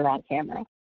fact that they're on camera.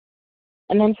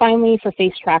 And then finally, for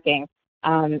face tracking,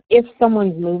 if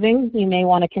someone's moving, you may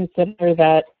want to consider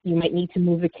that you might need to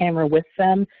move the camera with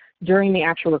them during the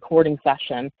actual recording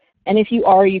session. And if you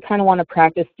are, you kind of want to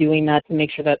practice doing that to make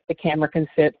sure that the camera can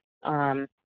fit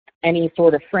any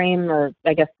sort of frame, or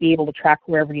I guess be able to track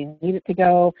wherever you need it to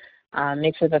go.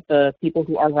 Make sure that the people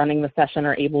who are running the session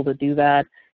are able to do that.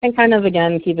 And kind of,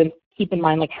 again, keep in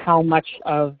mind like how much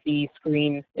of the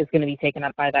screen is going to be taken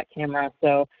up by that camera.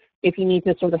 So if you need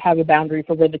to sort of have a boundary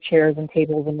for where the chairs and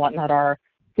tables and whatnot are,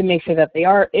 to make sure that they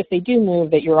are, if they do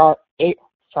move, that you are,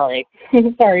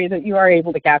 that you are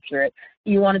able to capture it.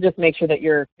 You want to just make sure that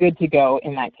you're good to go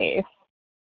in that case.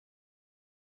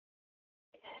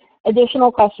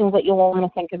 Additional questions that you'll want to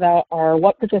think about are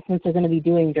what participants are going to be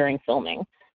doing during filming.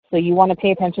 So you want to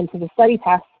pay attention to the study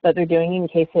tasks that they're doing in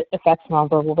case it affects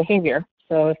nonverbal behavior.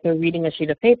 So if they're reading a sheet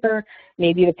of paper,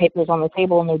 maybe the paper's on the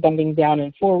table and they're bending down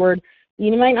and forward,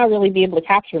 you might not really be able to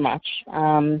capture much.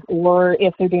 Or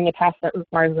if they're doing a task that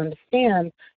requires them to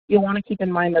stand, you'll want to keep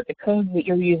in mind that the codes that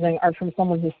you're using are from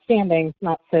someone who's standing,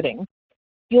 not sitting.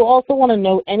 You'll also want to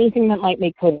note anything that might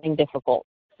make coding difficult.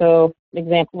 So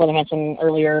example that I mentioned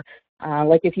earlier,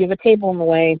 like if you have a table in the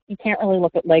way, you can't really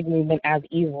look at leg movement as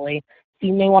easily. So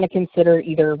you may want to consider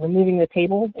either removing the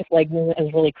table if leg movement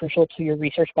is really crucial to your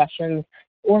research questions,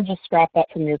 or just scrap that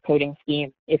from your coding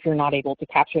scheme if you're not able to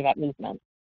capture that movement.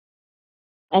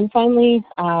 And finally,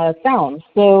 sound.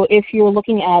 So if you're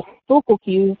looking at vocal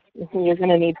cues, you're going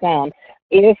to need sound.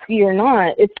 If you're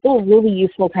not, it's still really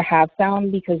useful to have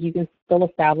sound because you can still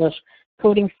establish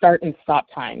coding start and stop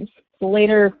times. So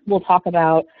later we'll talk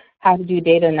about how to do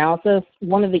data analysis.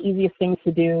 One of the easiest things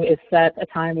to do is set a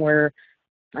time where,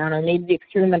 I don't know, maybe the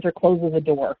experimenter closes a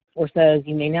door or says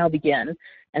you may now begin.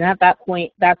 And at that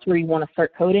point, that's where you want to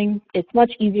start coding. It's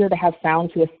much easier to have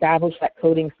sound to establish that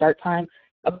coding start time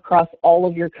across all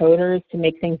of your coders to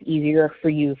make things easier for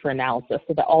you for analysis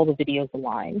so that all the videos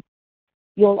align.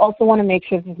 You'll also want to make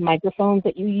sure that the microphones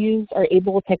that you use are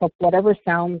able to pick up whatever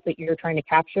sounds that you're trying to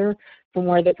capture from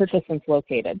where the participant's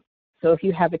located. So if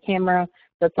you have a camera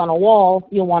that's on a wall,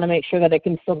 you'll want to make sure that it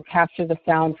can still capture the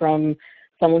sound from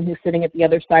someone who's sitting at the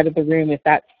other side of the room if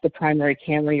that's the primary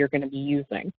camera you're going to be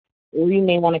using. Or you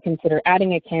may want to consider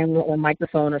adding a camera or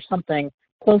microphone or something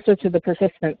closer to the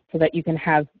participant so that you can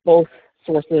have both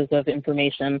sources of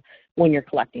information when you're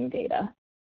collecting data.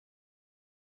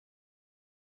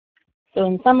 So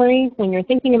in summary, when you're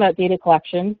thinking about data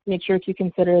collection, make sure to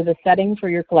consider the settings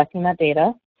where you're collecting that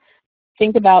data.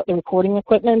 Think about the recording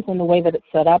equipment and the way that it's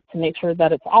set up to make sure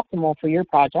that it's optimal for your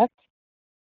project.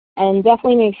 And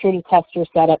definitely make sure to test your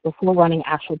setup before running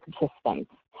actual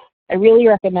participants. I really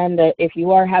recommend that if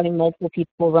you are having multiple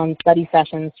people run study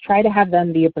sessions, try to have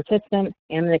them be a participant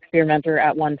and an experimenter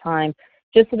at one time,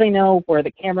 just so they know where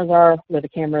the cameras are, where the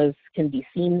cameras can be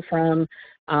seen from,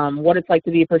 what it's like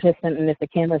to be a participant, and if the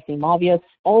cameras seem obvious.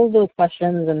 All of those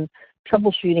questions and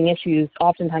troubleshooting issues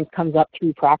oftentimes comes up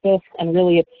through practice, and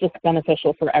really it's just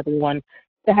beneficial for everyone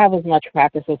to have as much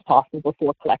practice as possible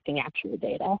before collecting actual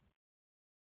data.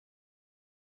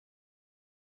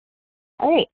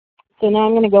 All right, so now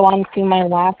I'm going to go on to my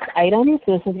last item.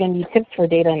 So this is going to be tips for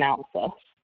data analysis.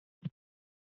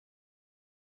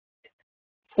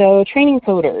 So training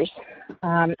coders.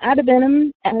 At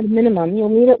a minimum, you'll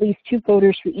need at least 2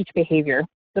 coders for each behavior.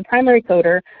 The primary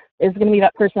coder is going to be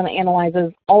that person that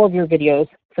analyzes all of your videos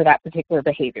for that particular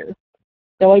behavior.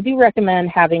 So I do recommend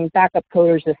having backup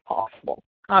coders if possible.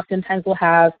 Oftentimes we'll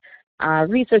have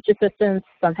research assistants,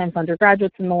 sometimes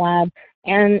undergraduates in the lab,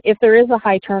 and if there is a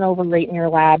high turnover rate in your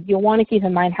lab, you'll want to keep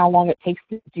in mind how long it takes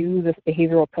to do this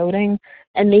behavioral coding,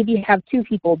 and maybe have 2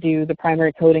 people do the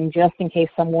primary coding just in case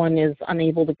someone is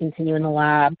unable to continue in the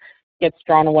lab, gets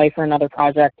drawn away for another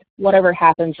project. Whatever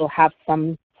happens, you'll have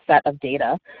some set of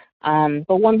data.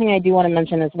 But one thing I do want to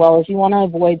mention as well is you want to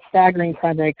avoid staggering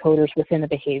primary coders within a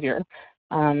behavior.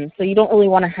 So you don't really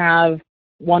want to have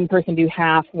one person do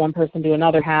half, one person do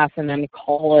another half, and then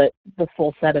call it the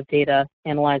full set of data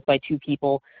analyzed by 2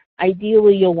 people.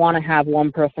 Ideally, you'll want to have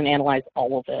one person analyze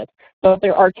all of it. But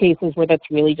there are cases where that's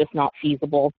really just not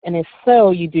feasible. And if so,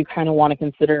 you do kind of want to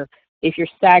consider, if you're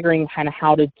staggering, kind of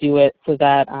how to do it so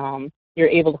that you're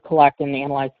able to collect and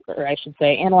analyze, or I should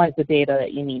say, analyze the data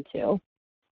that you need to.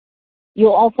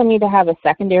 You'll also need to have a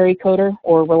secondary coder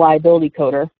or reliability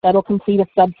coder that'll complete a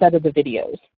subset of the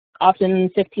videos. Often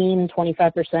 15,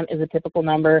 25% is a typical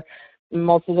number.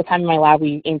 Most of the time in my lab,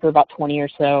 we aim for about 20 or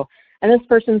so. And this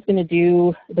person's going to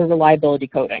do the reliability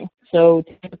coding. So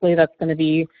typically that's going to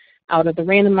be out of the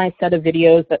randomized set of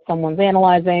videos that someone's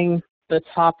analyzing, the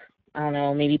top, I don't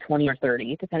know, maybe 20 or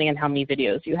 30, depending on how many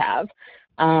videos you have.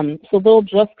 So they'll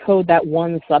just code that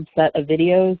one subset of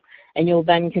videos, and you'll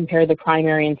then compare the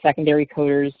primary and secondary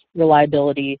coders'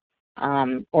 reliability,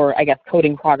 or I guess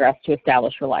coding progress to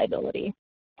establish reliability.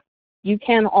 You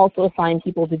can also assign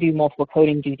people to do multiple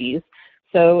coding duties.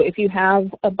 So if you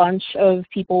have a bunch of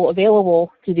people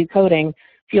available to do coding,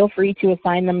 feel free to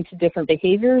assign them to different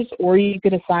behaviors, or you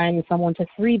could assign someone to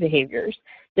 3 behaviors,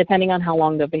 depending on how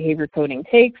long the behavior coding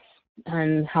takes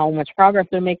and how much progress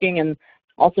they're making, and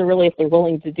also really if they're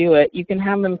willing to do it, you can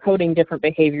have them coding different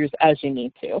behaviors as you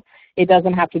need to. It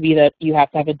doesn't have to be that you have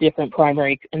to have a different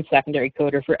primary and secondary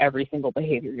coder for every single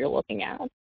behavior you're looking at.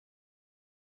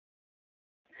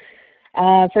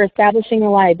 For establishing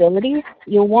reliability,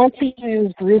 you'll want to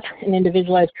use group and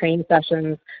individualized training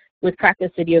sessions with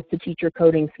practice videos to teach your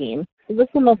coding scheme. So this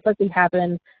will most likely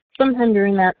happen sometime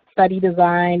during that study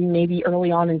design, maybe early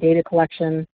on in data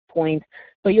collection point,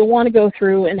 but you'll want to go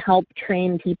through and help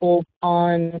train people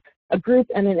on a group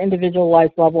and an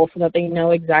individualized level so that they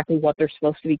know exactly what they're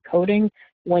supposed to be coding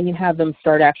when you have them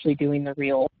start actually doing the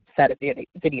real set of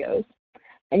videos.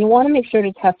 And you want to make sure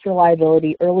to test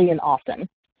reliability early and often.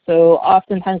 So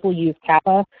oftentimes we'll use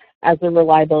kappa as the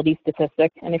reliability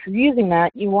statistic, and if you're using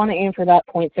that, you want to aim for that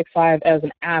 0.65 as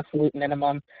an absolute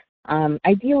minimum.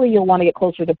 Ideally, you'll want to get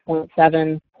closer to 0.7,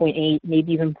 0.8,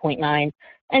 maybe even 0.9.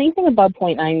 Anything above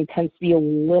 0.9 tends to be a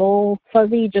little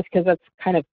fuzzy just because that's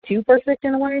kind of too perfect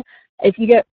in a way. If you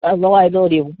get a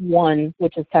reliability of 1,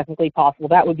 which is technically possible,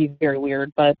 that would be very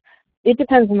weird, but it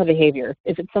depends on the behavior.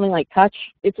 If it's something like touch,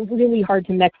 it's really hard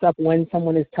to mix up when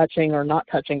someone is touching or not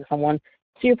touching someone,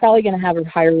 so you're probably going to have a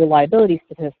higher reliability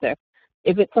statistic.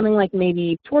 If it's something like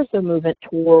maybe torso movement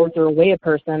towards or away a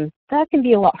person, that can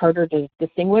be a lot harder to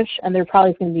distinguish, and there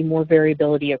probably is going to be more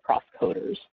variability across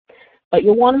coders. But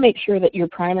you'll want to make sure that your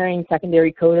primary and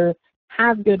secondary coder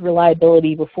has good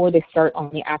reliability before they start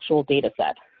on the actual data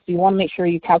set. So you want to make sure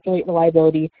you calculate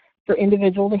reliability for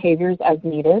individual behaviors as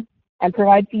needed and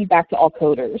provide feedback to all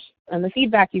coders. And the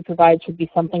feedback you provide should be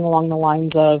something along the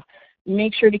lines of,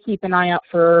 make sure to keep an eye out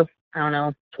for, I don't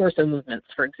know, torso movements,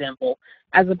 for example,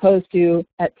 as opposed to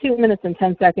at 2 minutes and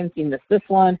 10 seconds, you miss this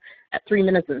one. At 3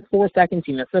 minutes and 4 seconds,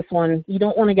 you miss this one. You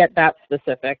don't want to get that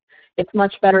specific. It's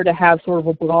much better to have sort of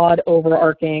a broad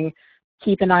overarching,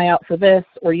 keep an eye out for this,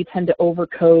 or you tend to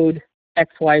overcode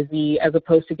XYZ as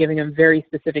opposed to giving them very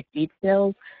specific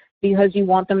details, because you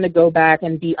want them to go back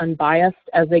and be unbiased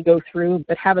as they go through,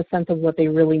 but have a sense of what they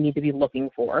really need to be looking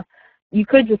for. You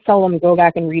could just tell them to go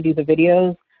back and redo the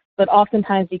videos, but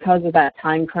oftentimes because of that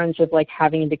time crunch of like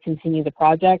having to continue the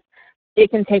project, it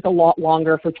can take a lot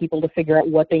longer for people to figure out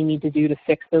what they need to do to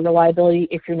fix their reliability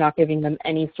if you're not giving them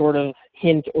any sort of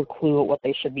hint or clue at what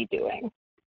they should be doing.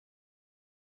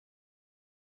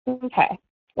 Okay,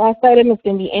 last item is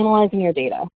going to be analyzing your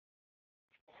data.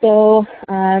 So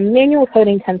manual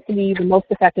coding tends to be the most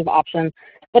effective option,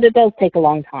 but it does take a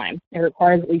long time. It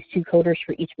requires at least 2 coders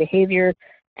for each behavior,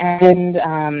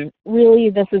 and really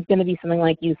this is going to be something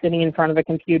like you sitting in front of a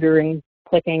computer and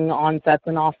clicking onsets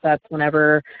and offsets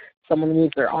whenever someone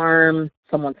moves their arm,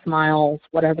 someone smiles,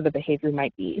 whatever the behavior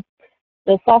might be.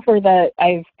 The software that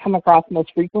I've come across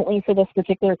most frequently for this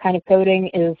particular kind of coding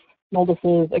is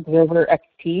Moldus's Observer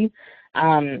XT.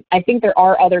 I think there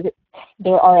are other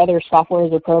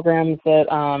softwares or programs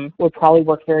that would probably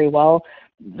work very well.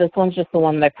 This one's just the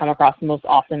one that I've come across most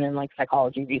often in like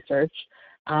psychology research.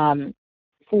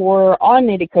 For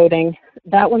automated coding,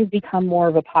 that one's become more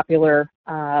of a popular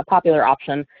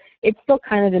option. It's still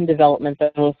kind of in development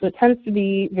though, so it tends to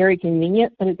be very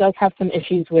convenient, but it does have some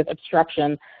issues with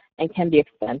obstruction and can be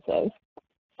expensive.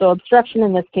 So obstruction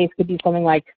in this case could be something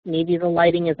like maybe the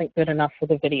lighting isn't good enough for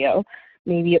the video.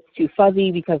 Maybe it's too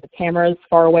fuzzy because the camera is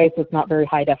far away, so it's not very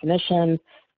high definition.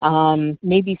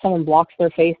 Maybe someone blocks their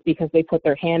face because they put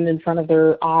their hand in front of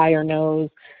their eye or nose.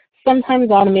 Sometimes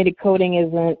automated coding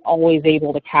isn't always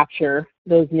able to capture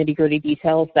those nitty-gritty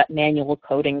details that manual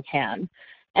coding can.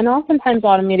 And oftentimes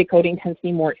automated coding tends to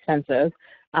be more expensive.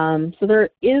 So there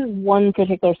is one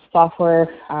particular software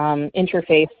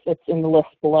interface that's in the list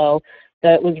below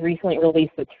that was recently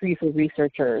released that's free for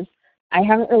researchers. I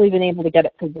haven't really been able to get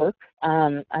it to work.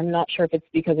 I'm not sure if it's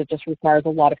because it just requires a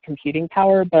lot of computing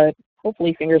power, but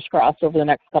hopefully, fingers crossed, over the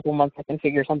next couple months I can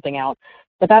figure something out.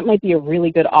 But that might be a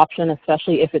really good option,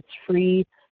 especially if it's free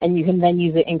and you can then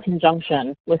use it in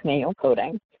conjunction with manual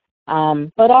coding.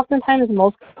 But oftentimes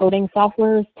most coding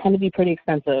softwares tend to be pretty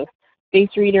expensive. Base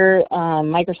Reader,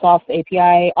 Microsoft's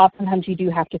API, oftentimes you do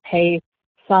have to pay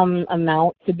some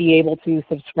amount to be able to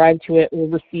subscribe to it or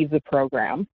receive the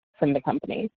program from the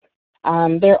company.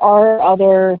 There are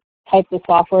other types of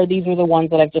software. These are the ones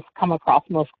that I've just come across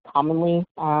most commonly.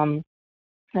 And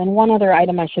one other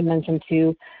item I should mention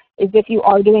too is if you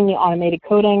are doing the automated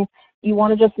coding, you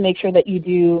want to just make sure that you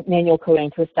do manual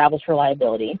coding to establish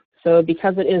reliability. So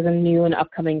because it is a new and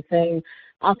upcoming thing,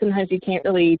 oftentimes you can't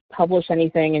really publish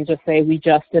anything and just say, we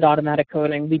just did automatic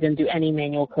coding, we didn't do any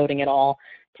manual coding at all.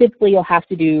 Typically, you'll have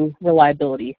to do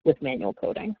reliability with manual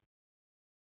coding.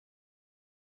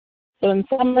 So in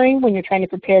summary, when you're trying to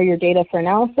prepare your data for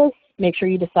analysis, make sure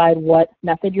you decide what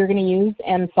method you're going to use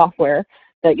and software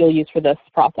that you'll use for this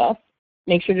process.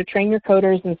 Make sure to train your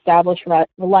coders and establish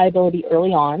reliability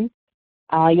early on.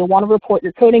 You'll want to report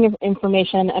your coding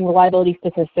information and reliability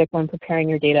statistic when preparing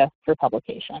your data for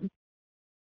publication.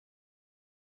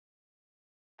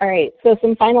 All right, so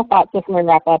some final thoughts before we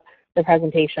wrap up the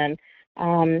presentation.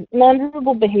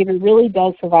 Nonverbal behavior really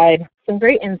does provide some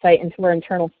great insight into our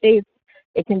internal states.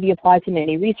 It can be applied to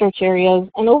many research areas,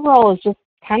 and overall is just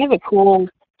kind of a cool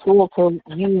tool to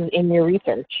use in your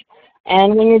research.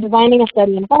 And when you're designing a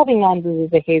study involving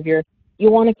nonverbal behavior, you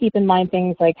want to keep in mind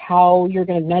things like how you're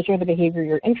going to measure the behavior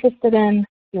you're interested in.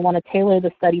 You want to tailor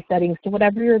the study settings to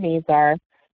whatever your needs are.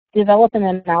 Develop an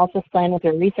analysis plan with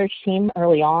your research team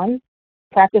early on.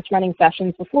 Practice running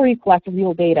sessions before you collect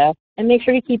real data, and make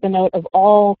sure you keep a note of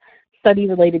all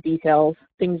study-related details,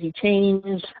 things you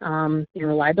changed, your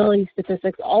reliability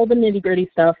statistics, all the nitty-gritty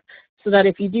stuff, so that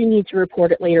if you do need to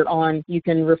report it later on, you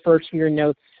can refer to your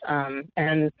notes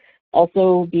and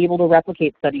also be able to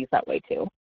replicate studies that way too.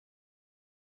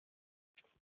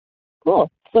 Cool.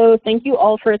 So thank you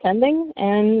all for attending,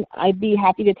 and I'd be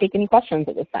happy to take any questions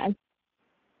at this time.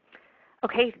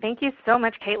 Okay, thank you so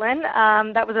much, Katlin.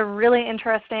 That was a really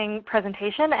interesting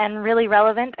presentation and really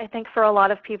relevant, I think, for a lot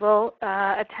of people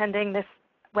attending this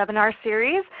webinar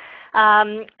series.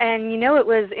 And it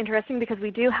was interesting because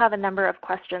we do have a number of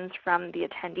questions from the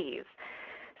attendees.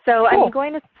 So Cool. I'm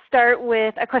going to start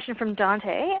with a question from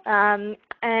Dante.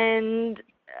 And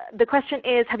the question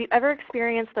is, have you ever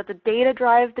experienced that the data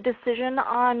drive the decision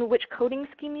on which coding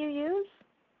scheme you use?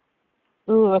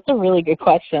 Ooh, that's a really good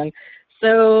question.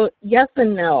 So yes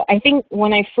and no. I think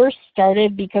when I first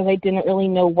started, because I didn't really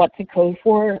know what to code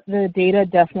for, the data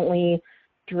definitely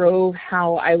drove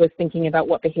how I was thinking about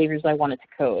what behaviors I wanted to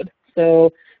code.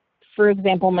 So for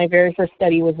example, my very first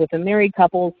study was with a married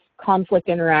couple's conflict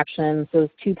interactions. So it was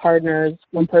two partners,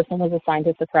 one person was assigned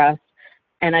to suppress,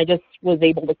 and I just was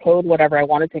able to code whatever I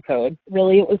wanted to code.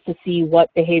 Really, it was to see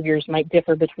what behaviors might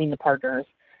differ between the partners.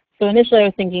 So initially I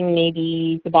was thinking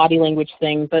maybe the body language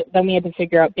thing, but then we had to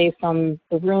figure out based on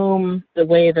the room, the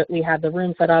way that we had the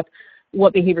room set up,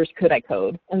 what behaviors could I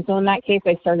code. And so in that case,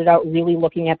 I started out really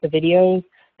looking at the videos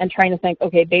and trying to think,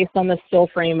 okay, based on the still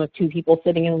frame of two people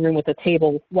sitting in a room with a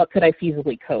table, what could I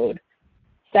feasibly code?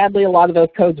 Sadly, a lot of those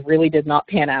codes really did not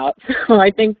pan out. So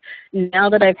I think now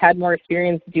that I've had more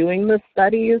experience doing the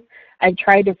studies, I've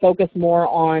tried to focus more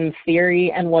on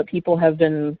theory and what people have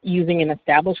been using in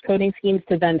established coding schemes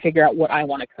to then figure out what I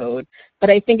want to code. But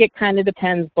I think it kind of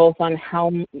depends both on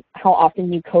how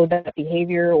often you code that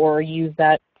behavior or use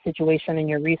that situation in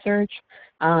your research.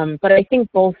 But I think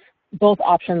both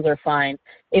options are fine.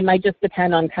 It might just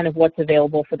depend on kind of what's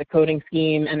available for the coding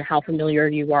scheme and how familiar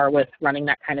you are with running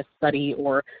that kind of study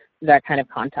or that kind of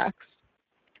context.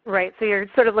 Right, so you're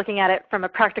sort of looking at it from a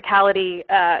practicality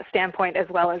standpoint as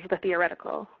well as the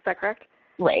theoretical. Is that correct?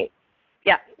 Right.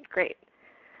 Yeah, great.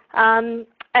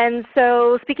 And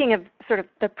so speaking of sort of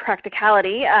the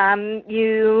practicality,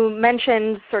 you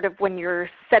mentioned sort of when you're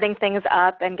setting things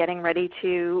up and getting ready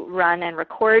to run and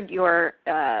record your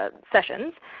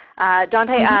sessions.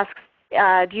 Dante asks,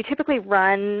 do you typically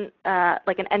run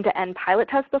like an end-to-end pilot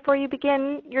test before you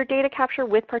begin your data capture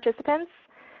with participants?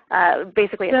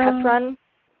 Basically a test run?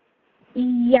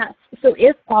 Yes. So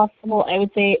if possible, I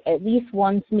would say at least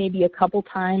once, maybe a couple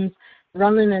times,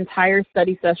 run an entire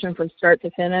study session from start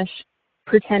to finish,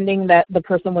 pretending that the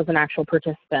person was an actual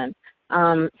participant.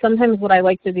 Sometimes what I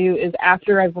like to do is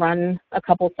after I've run a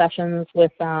couple sessions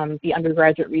with the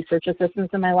undergraduate research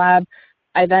assistants in my lab,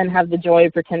 I then have the joy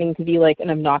of pretending to be like an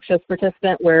obnoxious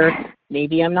participant where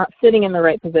maybe I'm not sitting in the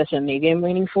right position, maybe I'm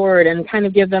leaning forward, and kind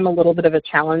of give them a little bit of a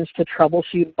challenge to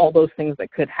troubleshoot all those things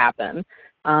that could happen.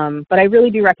 But I really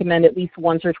do recommend at least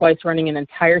once or twice running an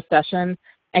entire session,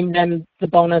 and then the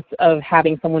bonus of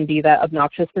having someone be that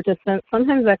obnoxious participant.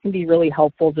 Sometimes that can be really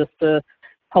helpful just to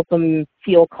help them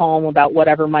feel calm about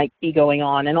whatever might be going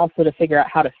on, and also to figure out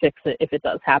how to fix it if it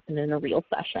does happen in a real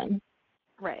session.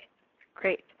 Right,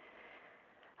 great.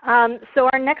 So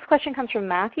our next question comes from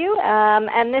Matthew,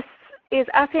 and this is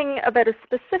asking about a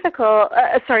specific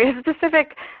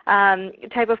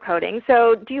type of coding.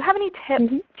 So do you have any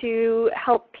tips to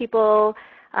help people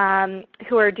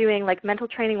who are doing like mental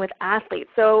training with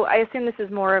athletes? So I assume this is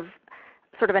more of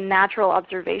sort of a natural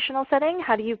observational setting.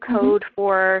 How do you code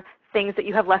for things that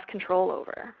you have less control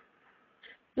over?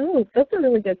 Ooh, that's a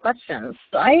really good question.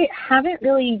 So I haven't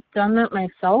really done that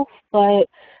myself, but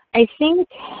I think,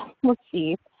 let's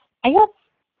see, I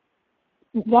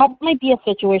guess that might be a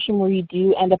situation where you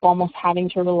do end up almost having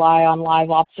to rely on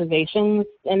live observations,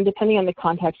 and depending on the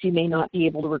context, you may not be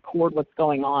able to record what's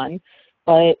going on.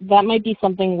 But that might be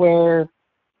something where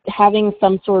having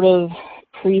some sort of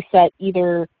preset,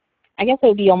 either, I guess it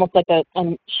would be almost like a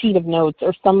sheet of notes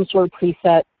or some sort of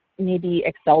preset, maybe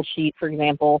Excel sheet, for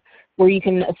example, where you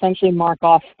can essentially mark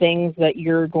off things that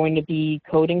you're going to be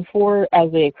coding for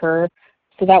as they occur.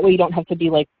 So that way you don't have to be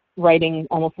like writing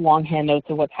almost longhand notes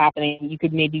of what's happening. You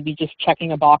could maybe be just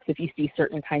checking a box if you see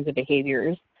certain kinds of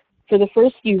behaviors. For the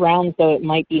first few rounds, though, it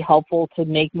might be helpful to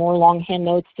make more longhand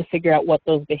notes to figure out what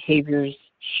those behaviors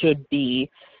should be,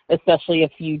 especially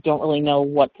if you don't really know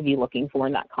what to be looking for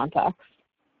in that context.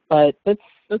 But that's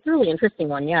a really interesting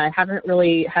one. Yeah, I haven't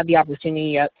really had the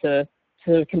opportunity yet to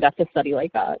conduct a study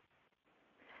like that.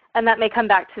 And that may come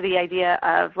back to the idea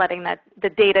of letting the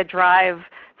data drive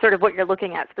sort of what you're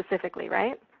looking at specifically,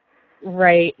 right?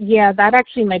 Right. Yeah, that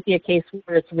actually might be a case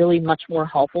where it's really much more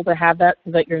helpful to have that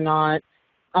so that you're not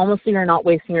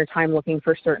wasting your time looking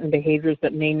for certain behaviors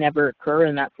that may never occur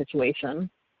in that situation.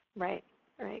 Right.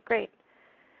 Right. Great.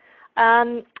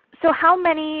 So how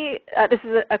many, this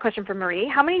is a question from Marie,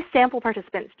 how many sample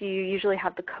participants do you usually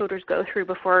have the coders go through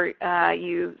before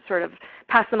you sort of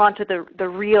pass them on to the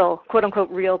real, quote-unquote,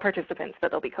 real participants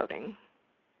that they'll be coding?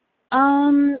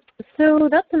 So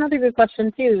that's another good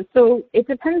question too. So it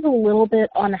depends a little bit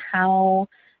on how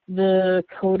the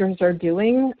coders are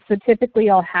doing. So typically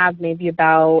I'll have maybe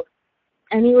about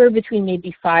anywhere between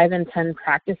maybe 5 and 10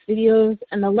 practice videos,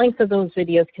 and the length of those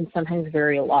videos can sometimes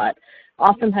vary a lot.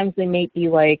 Oftentimes they may be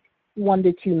like 1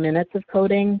 to 2 minutes of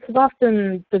coding, because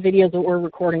often the videos that we're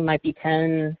recording might be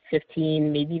 10,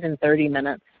 15, maybe even 30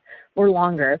 minutes or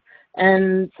longer.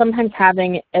 And sometimes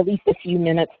having at least a few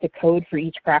minutes to code for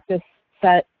each practice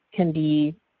set can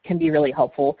be really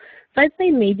helpful. So I'd say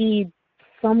maybe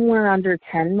somewhere under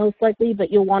 10 most likely,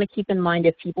 but you'll want to keep in mind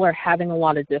if people are having a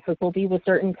lot of difficulty with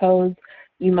certain codes,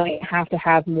 you might have to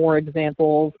have more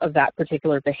examples of that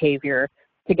particular behavior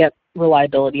to get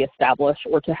reliability established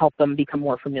or to help them become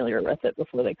more familiar with it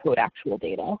before they code actual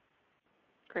data.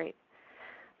 Great.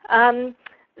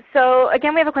 So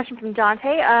again, we have a question from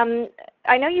Dante.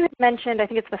 I know you had mentioned, I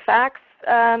think it's the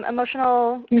FACS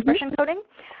emotional expression coding.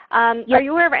 Yep. Are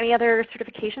you aware of any other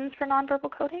certifications for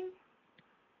nonverbal coding?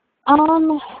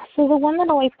 So the one that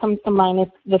always comes to mind is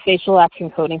the facial action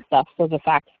coding stuff, so the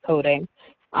FACS coding.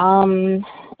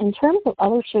 In terms of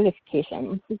other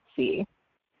certifications, let's see.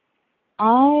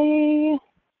 I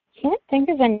can't think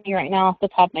of any right now off the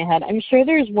top of my head. I'm sure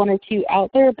there's 1 or 2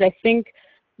 out there, but I think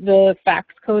the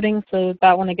FACS coding, so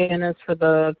that one again is for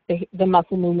the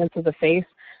muscle movements of the face.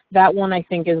 That one I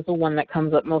think is the one that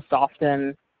comes up most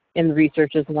often in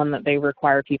research as one that they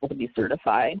require people to be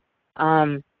certified.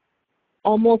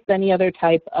 Almost any other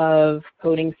type of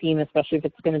coding scheme, especially if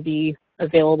it's going to be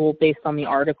available based on the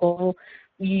article,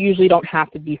 you usually don't have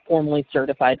to be formally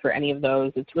certified for any of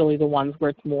those. It's really the ones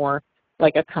where it's more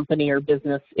like a company or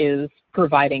business is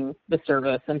providing the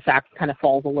service, and FACS kind of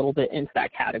falls a little bit into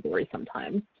that category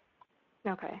sometimes.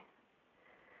 Okay.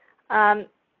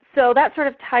 So that sort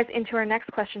of ties into our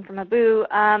next question from Abu.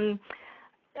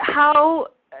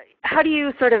 How do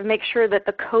you sort of make sure that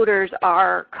the coders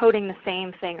are coding the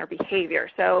same thing or behavior?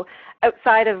 So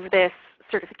outside of this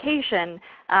certification,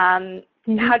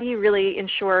 how do you really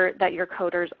ensure that your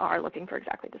coders are looking for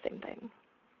exactly the same thing?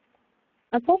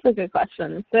 That's also a good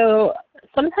question. So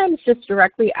sometimes just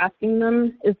directly asking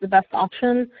them is the best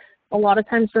option. A lot of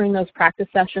times during those practice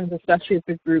sessions, especially at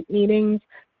the group meetings,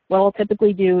 what I'll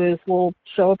typically do is we'll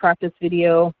show a practice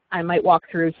video. I might walk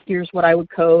through, here's what I would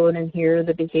code, and here are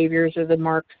the behaviors or the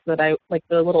marks that I, like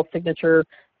the little signature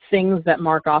things that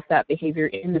mark off that behavior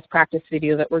in this practice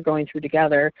video that we're going through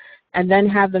together, and then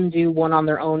have them do one on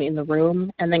their own in the room,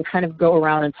 and then kind of go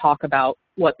around and talk about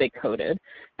what they coded.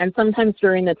 And sometimes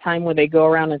during the time where they go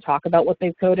around and talk about what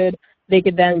they've coded, they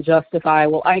could then justify,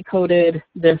 well, I coded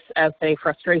this as, say,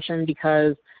 frustration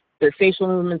because their facial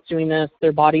movement's doing this,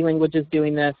 their body language is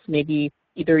doing this, maybe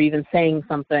either even saying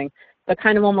something, but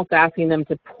kind of almost asking them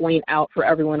to point out for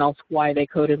everyone else why they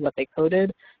coded what they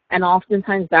coded. And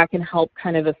oftentimes that can help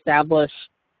kind of establish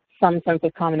some sense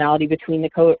of commonality between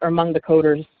or among the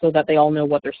coders so that they all know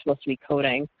what they're supposed to be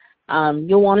coding.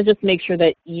 You'll want to just make sure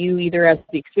that you, either as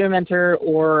the experimenter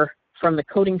or from the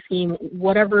coding scheme,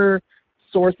 whatever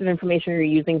source of information you're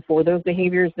using for those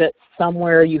behaviors, that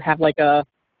somewhere you have like a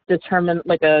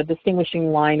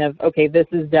distinguishing line of, okay, this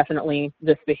is definitely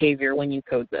this behavior when you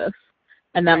code this.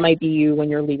 And that might be you when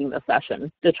you're leading the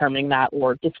session, determining that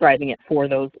or describing it for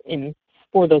those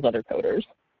other coders.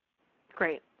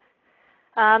 Great.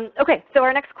 Okay, so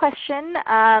our next question,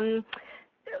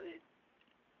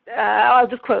 I'll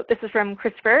just quote, this is from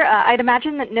Christopher. I'd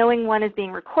imagine that knowing one is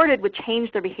being recorded would change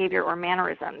their behavior or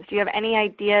mannerisms. Do you have any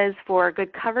ideas for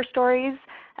good cover stories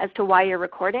as to why you're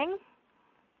recording?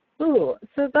 Ooh,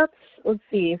 so that's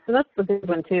the big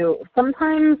one too.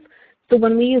 Sometimes, so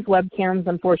when we use webcams,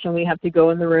 unfortunately we have to go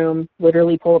in the room,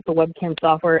 literally pull up the webcam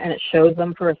software, and it shows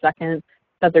them for a second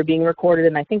that they're being recorded,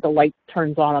 and I think the light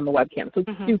turns on the webcam, so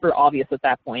it's super obvious at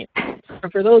that point. So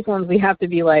for those ones, we have to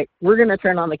be like, we're going to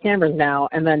turn on the cameras now,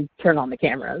 and then turn on the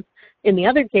cameras. In the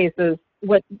other cases,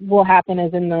 what will happen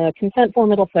is in the consent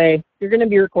form, it'll say, you're going to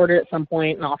be recorded at some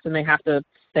point, and often they have to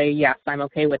say, yes, I'm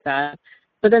okay with that.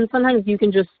 But then sometimes you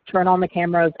can just turn on the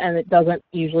cameras, and it doesn't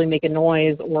usually make a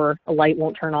noise, or a light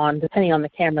won't turn on, depending on the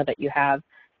camera that you have.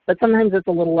 But sometimes it's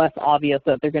a little less obvious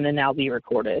that they're going to now be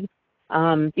recorded.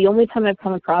 The only time I've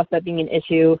come across that being an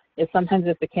issue is sometimes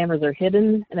if the cameras are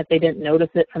hidden, and if they didn't notice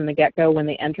it from the get-go when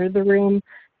they entered the room,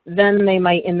 then they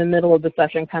might in the middle of the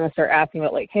session kind of start asking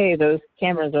about, like, hey, those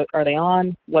cameras, are they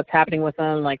on? What's happening with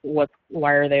them? Like,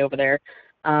 why are they over there?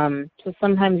 So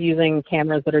sometimes using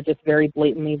cameras that are just very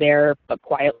blatantly there but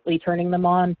quietly turning them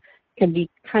on can be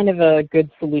kind of a good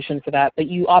solution for that. But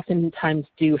you oftentimes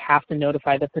do have to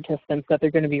notify the participants that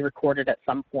they're going to be recorded at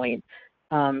some point.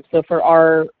 So for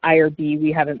our IRB,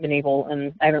 we haven't been able,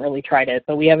 and I haven't really tried it,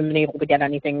 but we haven't been able to get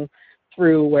anything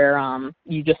through where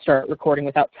you just start recording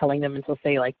without telling them until,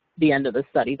 say, like the end of the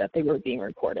study that they were being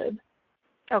recorded.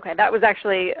 Okay, that was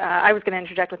actually, I was going to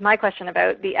interject with my question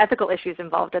about the ethical issues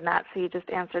involved in that, so you just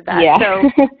answered that. Yeah.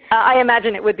 So I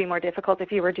imagine it would be more difficult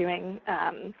if you were doing,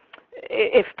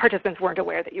 if participants weren't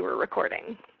aware that you were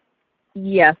recording.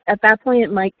 Yes, at that point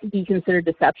it might be considered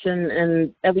deception,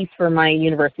 and at least for my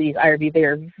university's IRB, they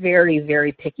are very,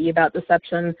 very picky about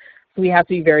deception. So we have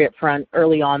to be very upfront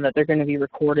early on that they're going to be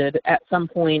recorded at some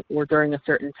point or during a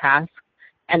certain task,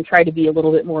 and try to be a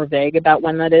little bit more vague about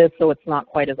when that is, so it's not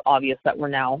quite as obvious that we're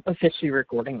now officially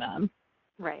recording them.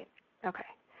 Right. Okay.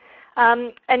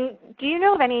 And do you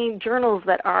know of any journals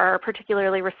that are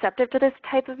particularly receptive to this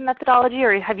type of methodology,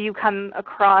 or have you come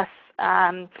across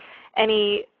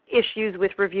any issues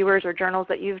with reviewers or journals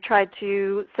that you've tried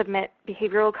to submit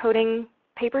behavioral coding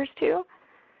papers to?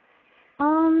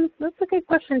 That's a good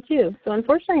question too. So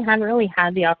unfortunately I haven't really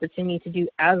had the opportunity to do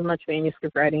as much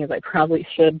manuscript writing as I probably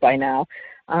should by now.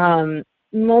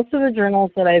 Most of the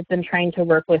journals that I've been trying to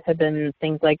work with have been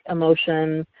things like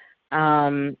Emotion,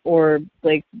 or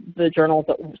like the journals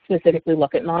that specifically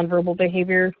look at nonverbal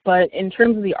behavior. But in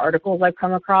terms of the articles I've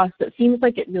come across, it seems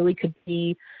like it really could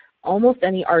be almost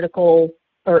any article,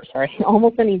 or sorry,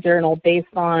 almost any journal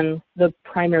based on the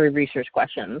primary research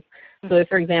questions. So if,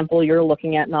 for example, you're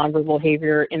looking at nonverbal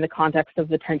behavior in the context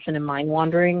of attention and mind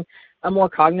wandering, a more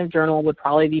cognitive journal would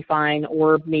probably be fine,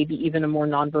 or maybe even a more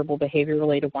nonverbal behavior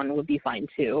related one would be fine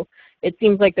too. It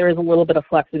seems like there is a little bit of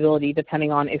flexibility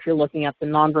depending on if you're looking at the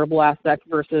nonverbal aspect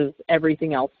versus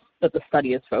everything else that the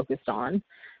study is focused on.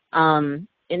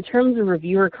 In terms of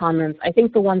reviewer comments, I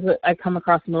think the ones that I've come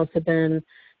across most have been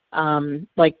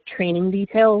like training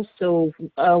details. So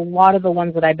a lot of the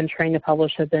ones that I've been trying to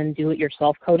publish have been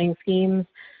do-it-yourself coding schemes.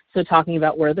 So talking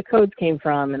about where the codes came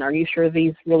from, and are you sure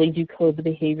these really do code the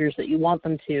behaviors that you want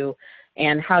them to,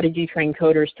 and how did you train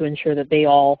coders to ensure that they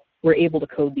all were able to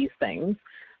code these things.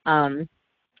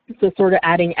 So sort of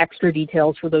adding extra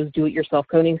details for those do-it-yourself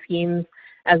coding schemes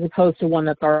as opposed to one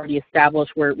that's already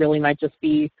established where it really might just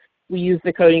be, we use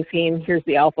the coding scheme, here's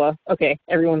the alpha, okay,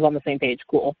 everyone's on the same page,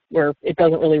 cool, where it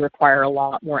doesn't really require a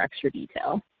lot more extra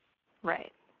detail.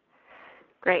 Right.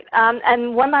 Great.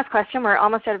 And one last question. We're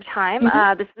almost out of time.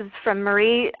 This is from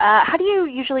Marie. How do you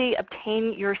usually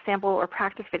obtain your sample or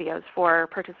practice videos for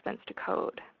participants to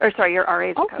code? Or sorry, your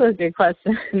RAs to code? Also a good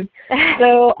question.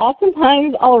 So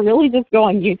oftentimes I'll really just go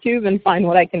on YouTube and find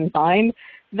what I can find.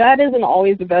 That isn't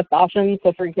always the best option.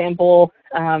 So for example,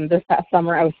 this past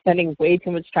summer I was spending way too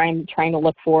much time trying to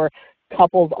look for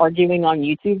couples arguing on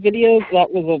YouTube videos. That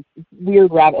was a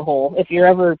weird rabbit hole. If you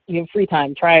have free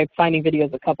time, try finding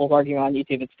videos of couples arguing on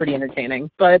YouTube. It's pretty entertaining.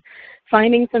 But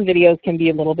finding some videos can be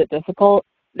a little bit difficult.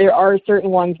 There are certain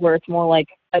ones where it's more like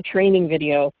a training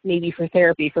video, maybe for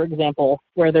therapy, for example,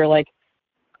 where they're like,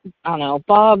 I don't know,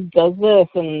 Bob does this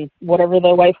and whatever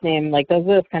the wife's name, like does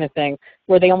this kind of thing,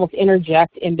 where they almost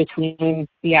interject in between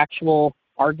the actual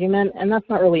argument, and that's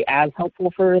not really as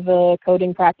helpful for the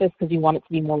coding practice because you want it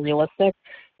to be more realistic.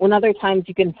 When other times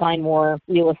you can find more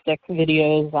realistic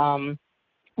videos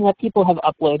that people have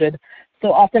uploaded. So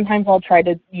oftentimes I'll try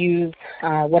to use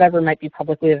whatever might be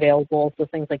publicly available, so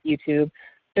things like YouTube.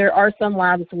 There are some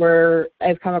labs where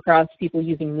I've come across people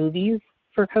using movies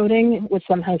for coding, which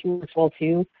sometimes works well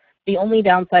too. The only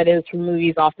downside is for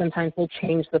movies, oftentimes they'll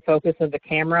change the focus of the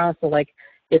camera, so like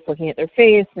it's looking at their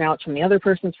face, now it's from the other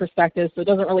person's perspective, so it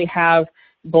doesn't really have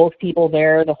both people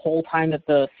there the whole time that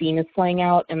the scene is playing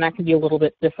out, and that can be a little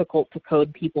bit difficult to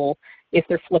code people if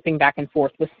they're flipping back and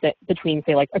forth between,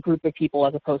 say, like a group of people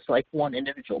as opposed to like one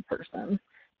individual person.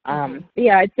 But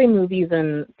yeah, I'd say movies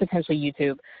and potentially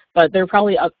YouTube, but there are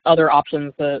probably other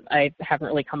options that I haven't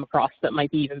really come across that might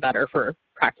be even better for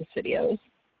practice videos.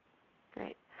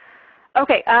 Great.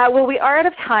 Okay, well, we are out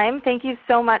of time. Thank you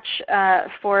so much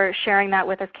for sharing that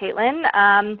with us, Katlin.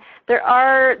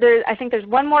 I think there's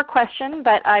one more question,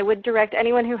 but I would direct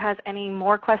anyone who has any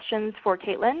more questions for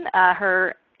Katlin.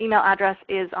 Her email address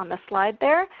is on the slide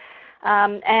there.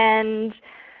 And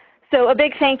so a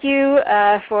big thank you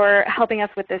for helping us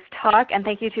with this talk, and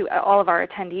thank you to all of our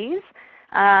attendees.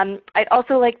 I'd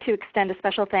also like to extend a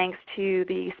special thanks to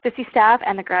the SPSSI staff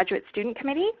and the Graduate Student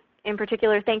Committee. In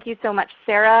particular, thank you so much,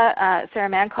 Sarah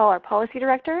Mancall, our Policy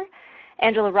Director,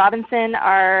 Angela Robinson,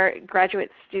 our Graduate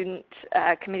Student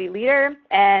Committee Leader,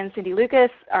 and Cindy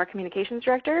Lucas, our Communications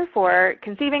Director, for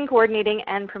conceiving, coordinating,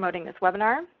 and promoting this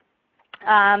webinar.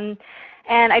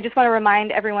 And I just want to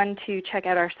remind everyone to check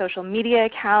out our social media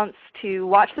accounts to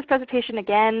watch this presentation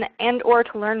again and or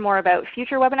to learn more about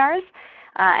future webinars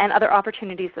and other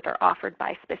opportunities that are offered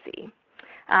by SPSSI.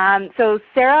 So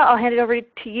Sarah, I'll hand it over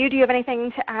to you. Do you have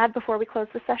anything to add before we close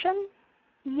the session?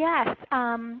 Yes.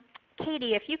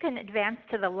 Katie, if you can advance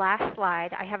to the last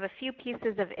slide, I have a few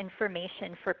pieces of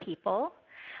information for people.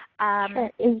 Sure.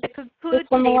 To conclude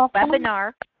today's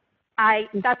webinar,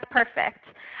 that's perfect.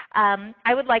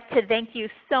 I would like to thank you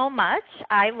so much.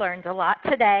 I learned a lot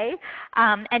today.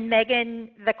 And Meghan,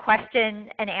 the question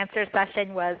and answer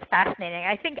session was fascinating.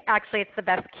 I think actually it's the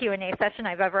best Q&A session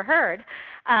I've ever heard.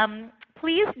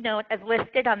 Please note, as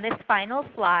listed on this final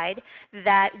slide,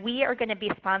 that we are going to be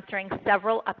sponsoring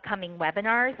several upcoming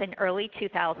webinars in early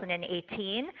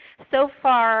 2018. So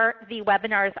far, the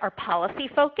webinars are policy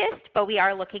focused, but we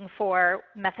are looking for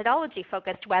methodology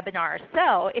focused webinars.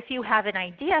 So if you have an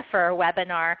idea for a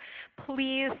webinar,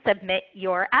 please submit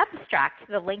your abstract.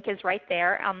 The link is right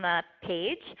there on the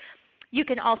page. You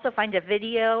can also find a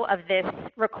video of this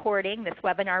recording, this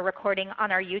webinar recording, on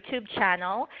our YouTube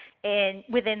channel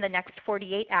within the next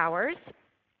 48 hours.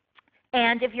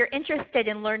 And if you're interested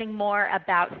in learning more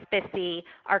about SPSSI,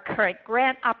 our current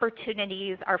grant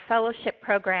opportunities, our fellowship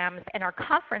programs, and our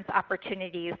conference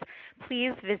opportunities,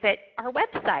 please visit our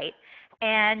website.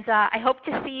 And I hope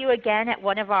to see you again at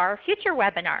one of our future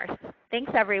webinars.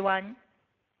 Thanks, everyone.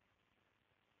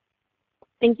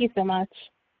 Thank you so much.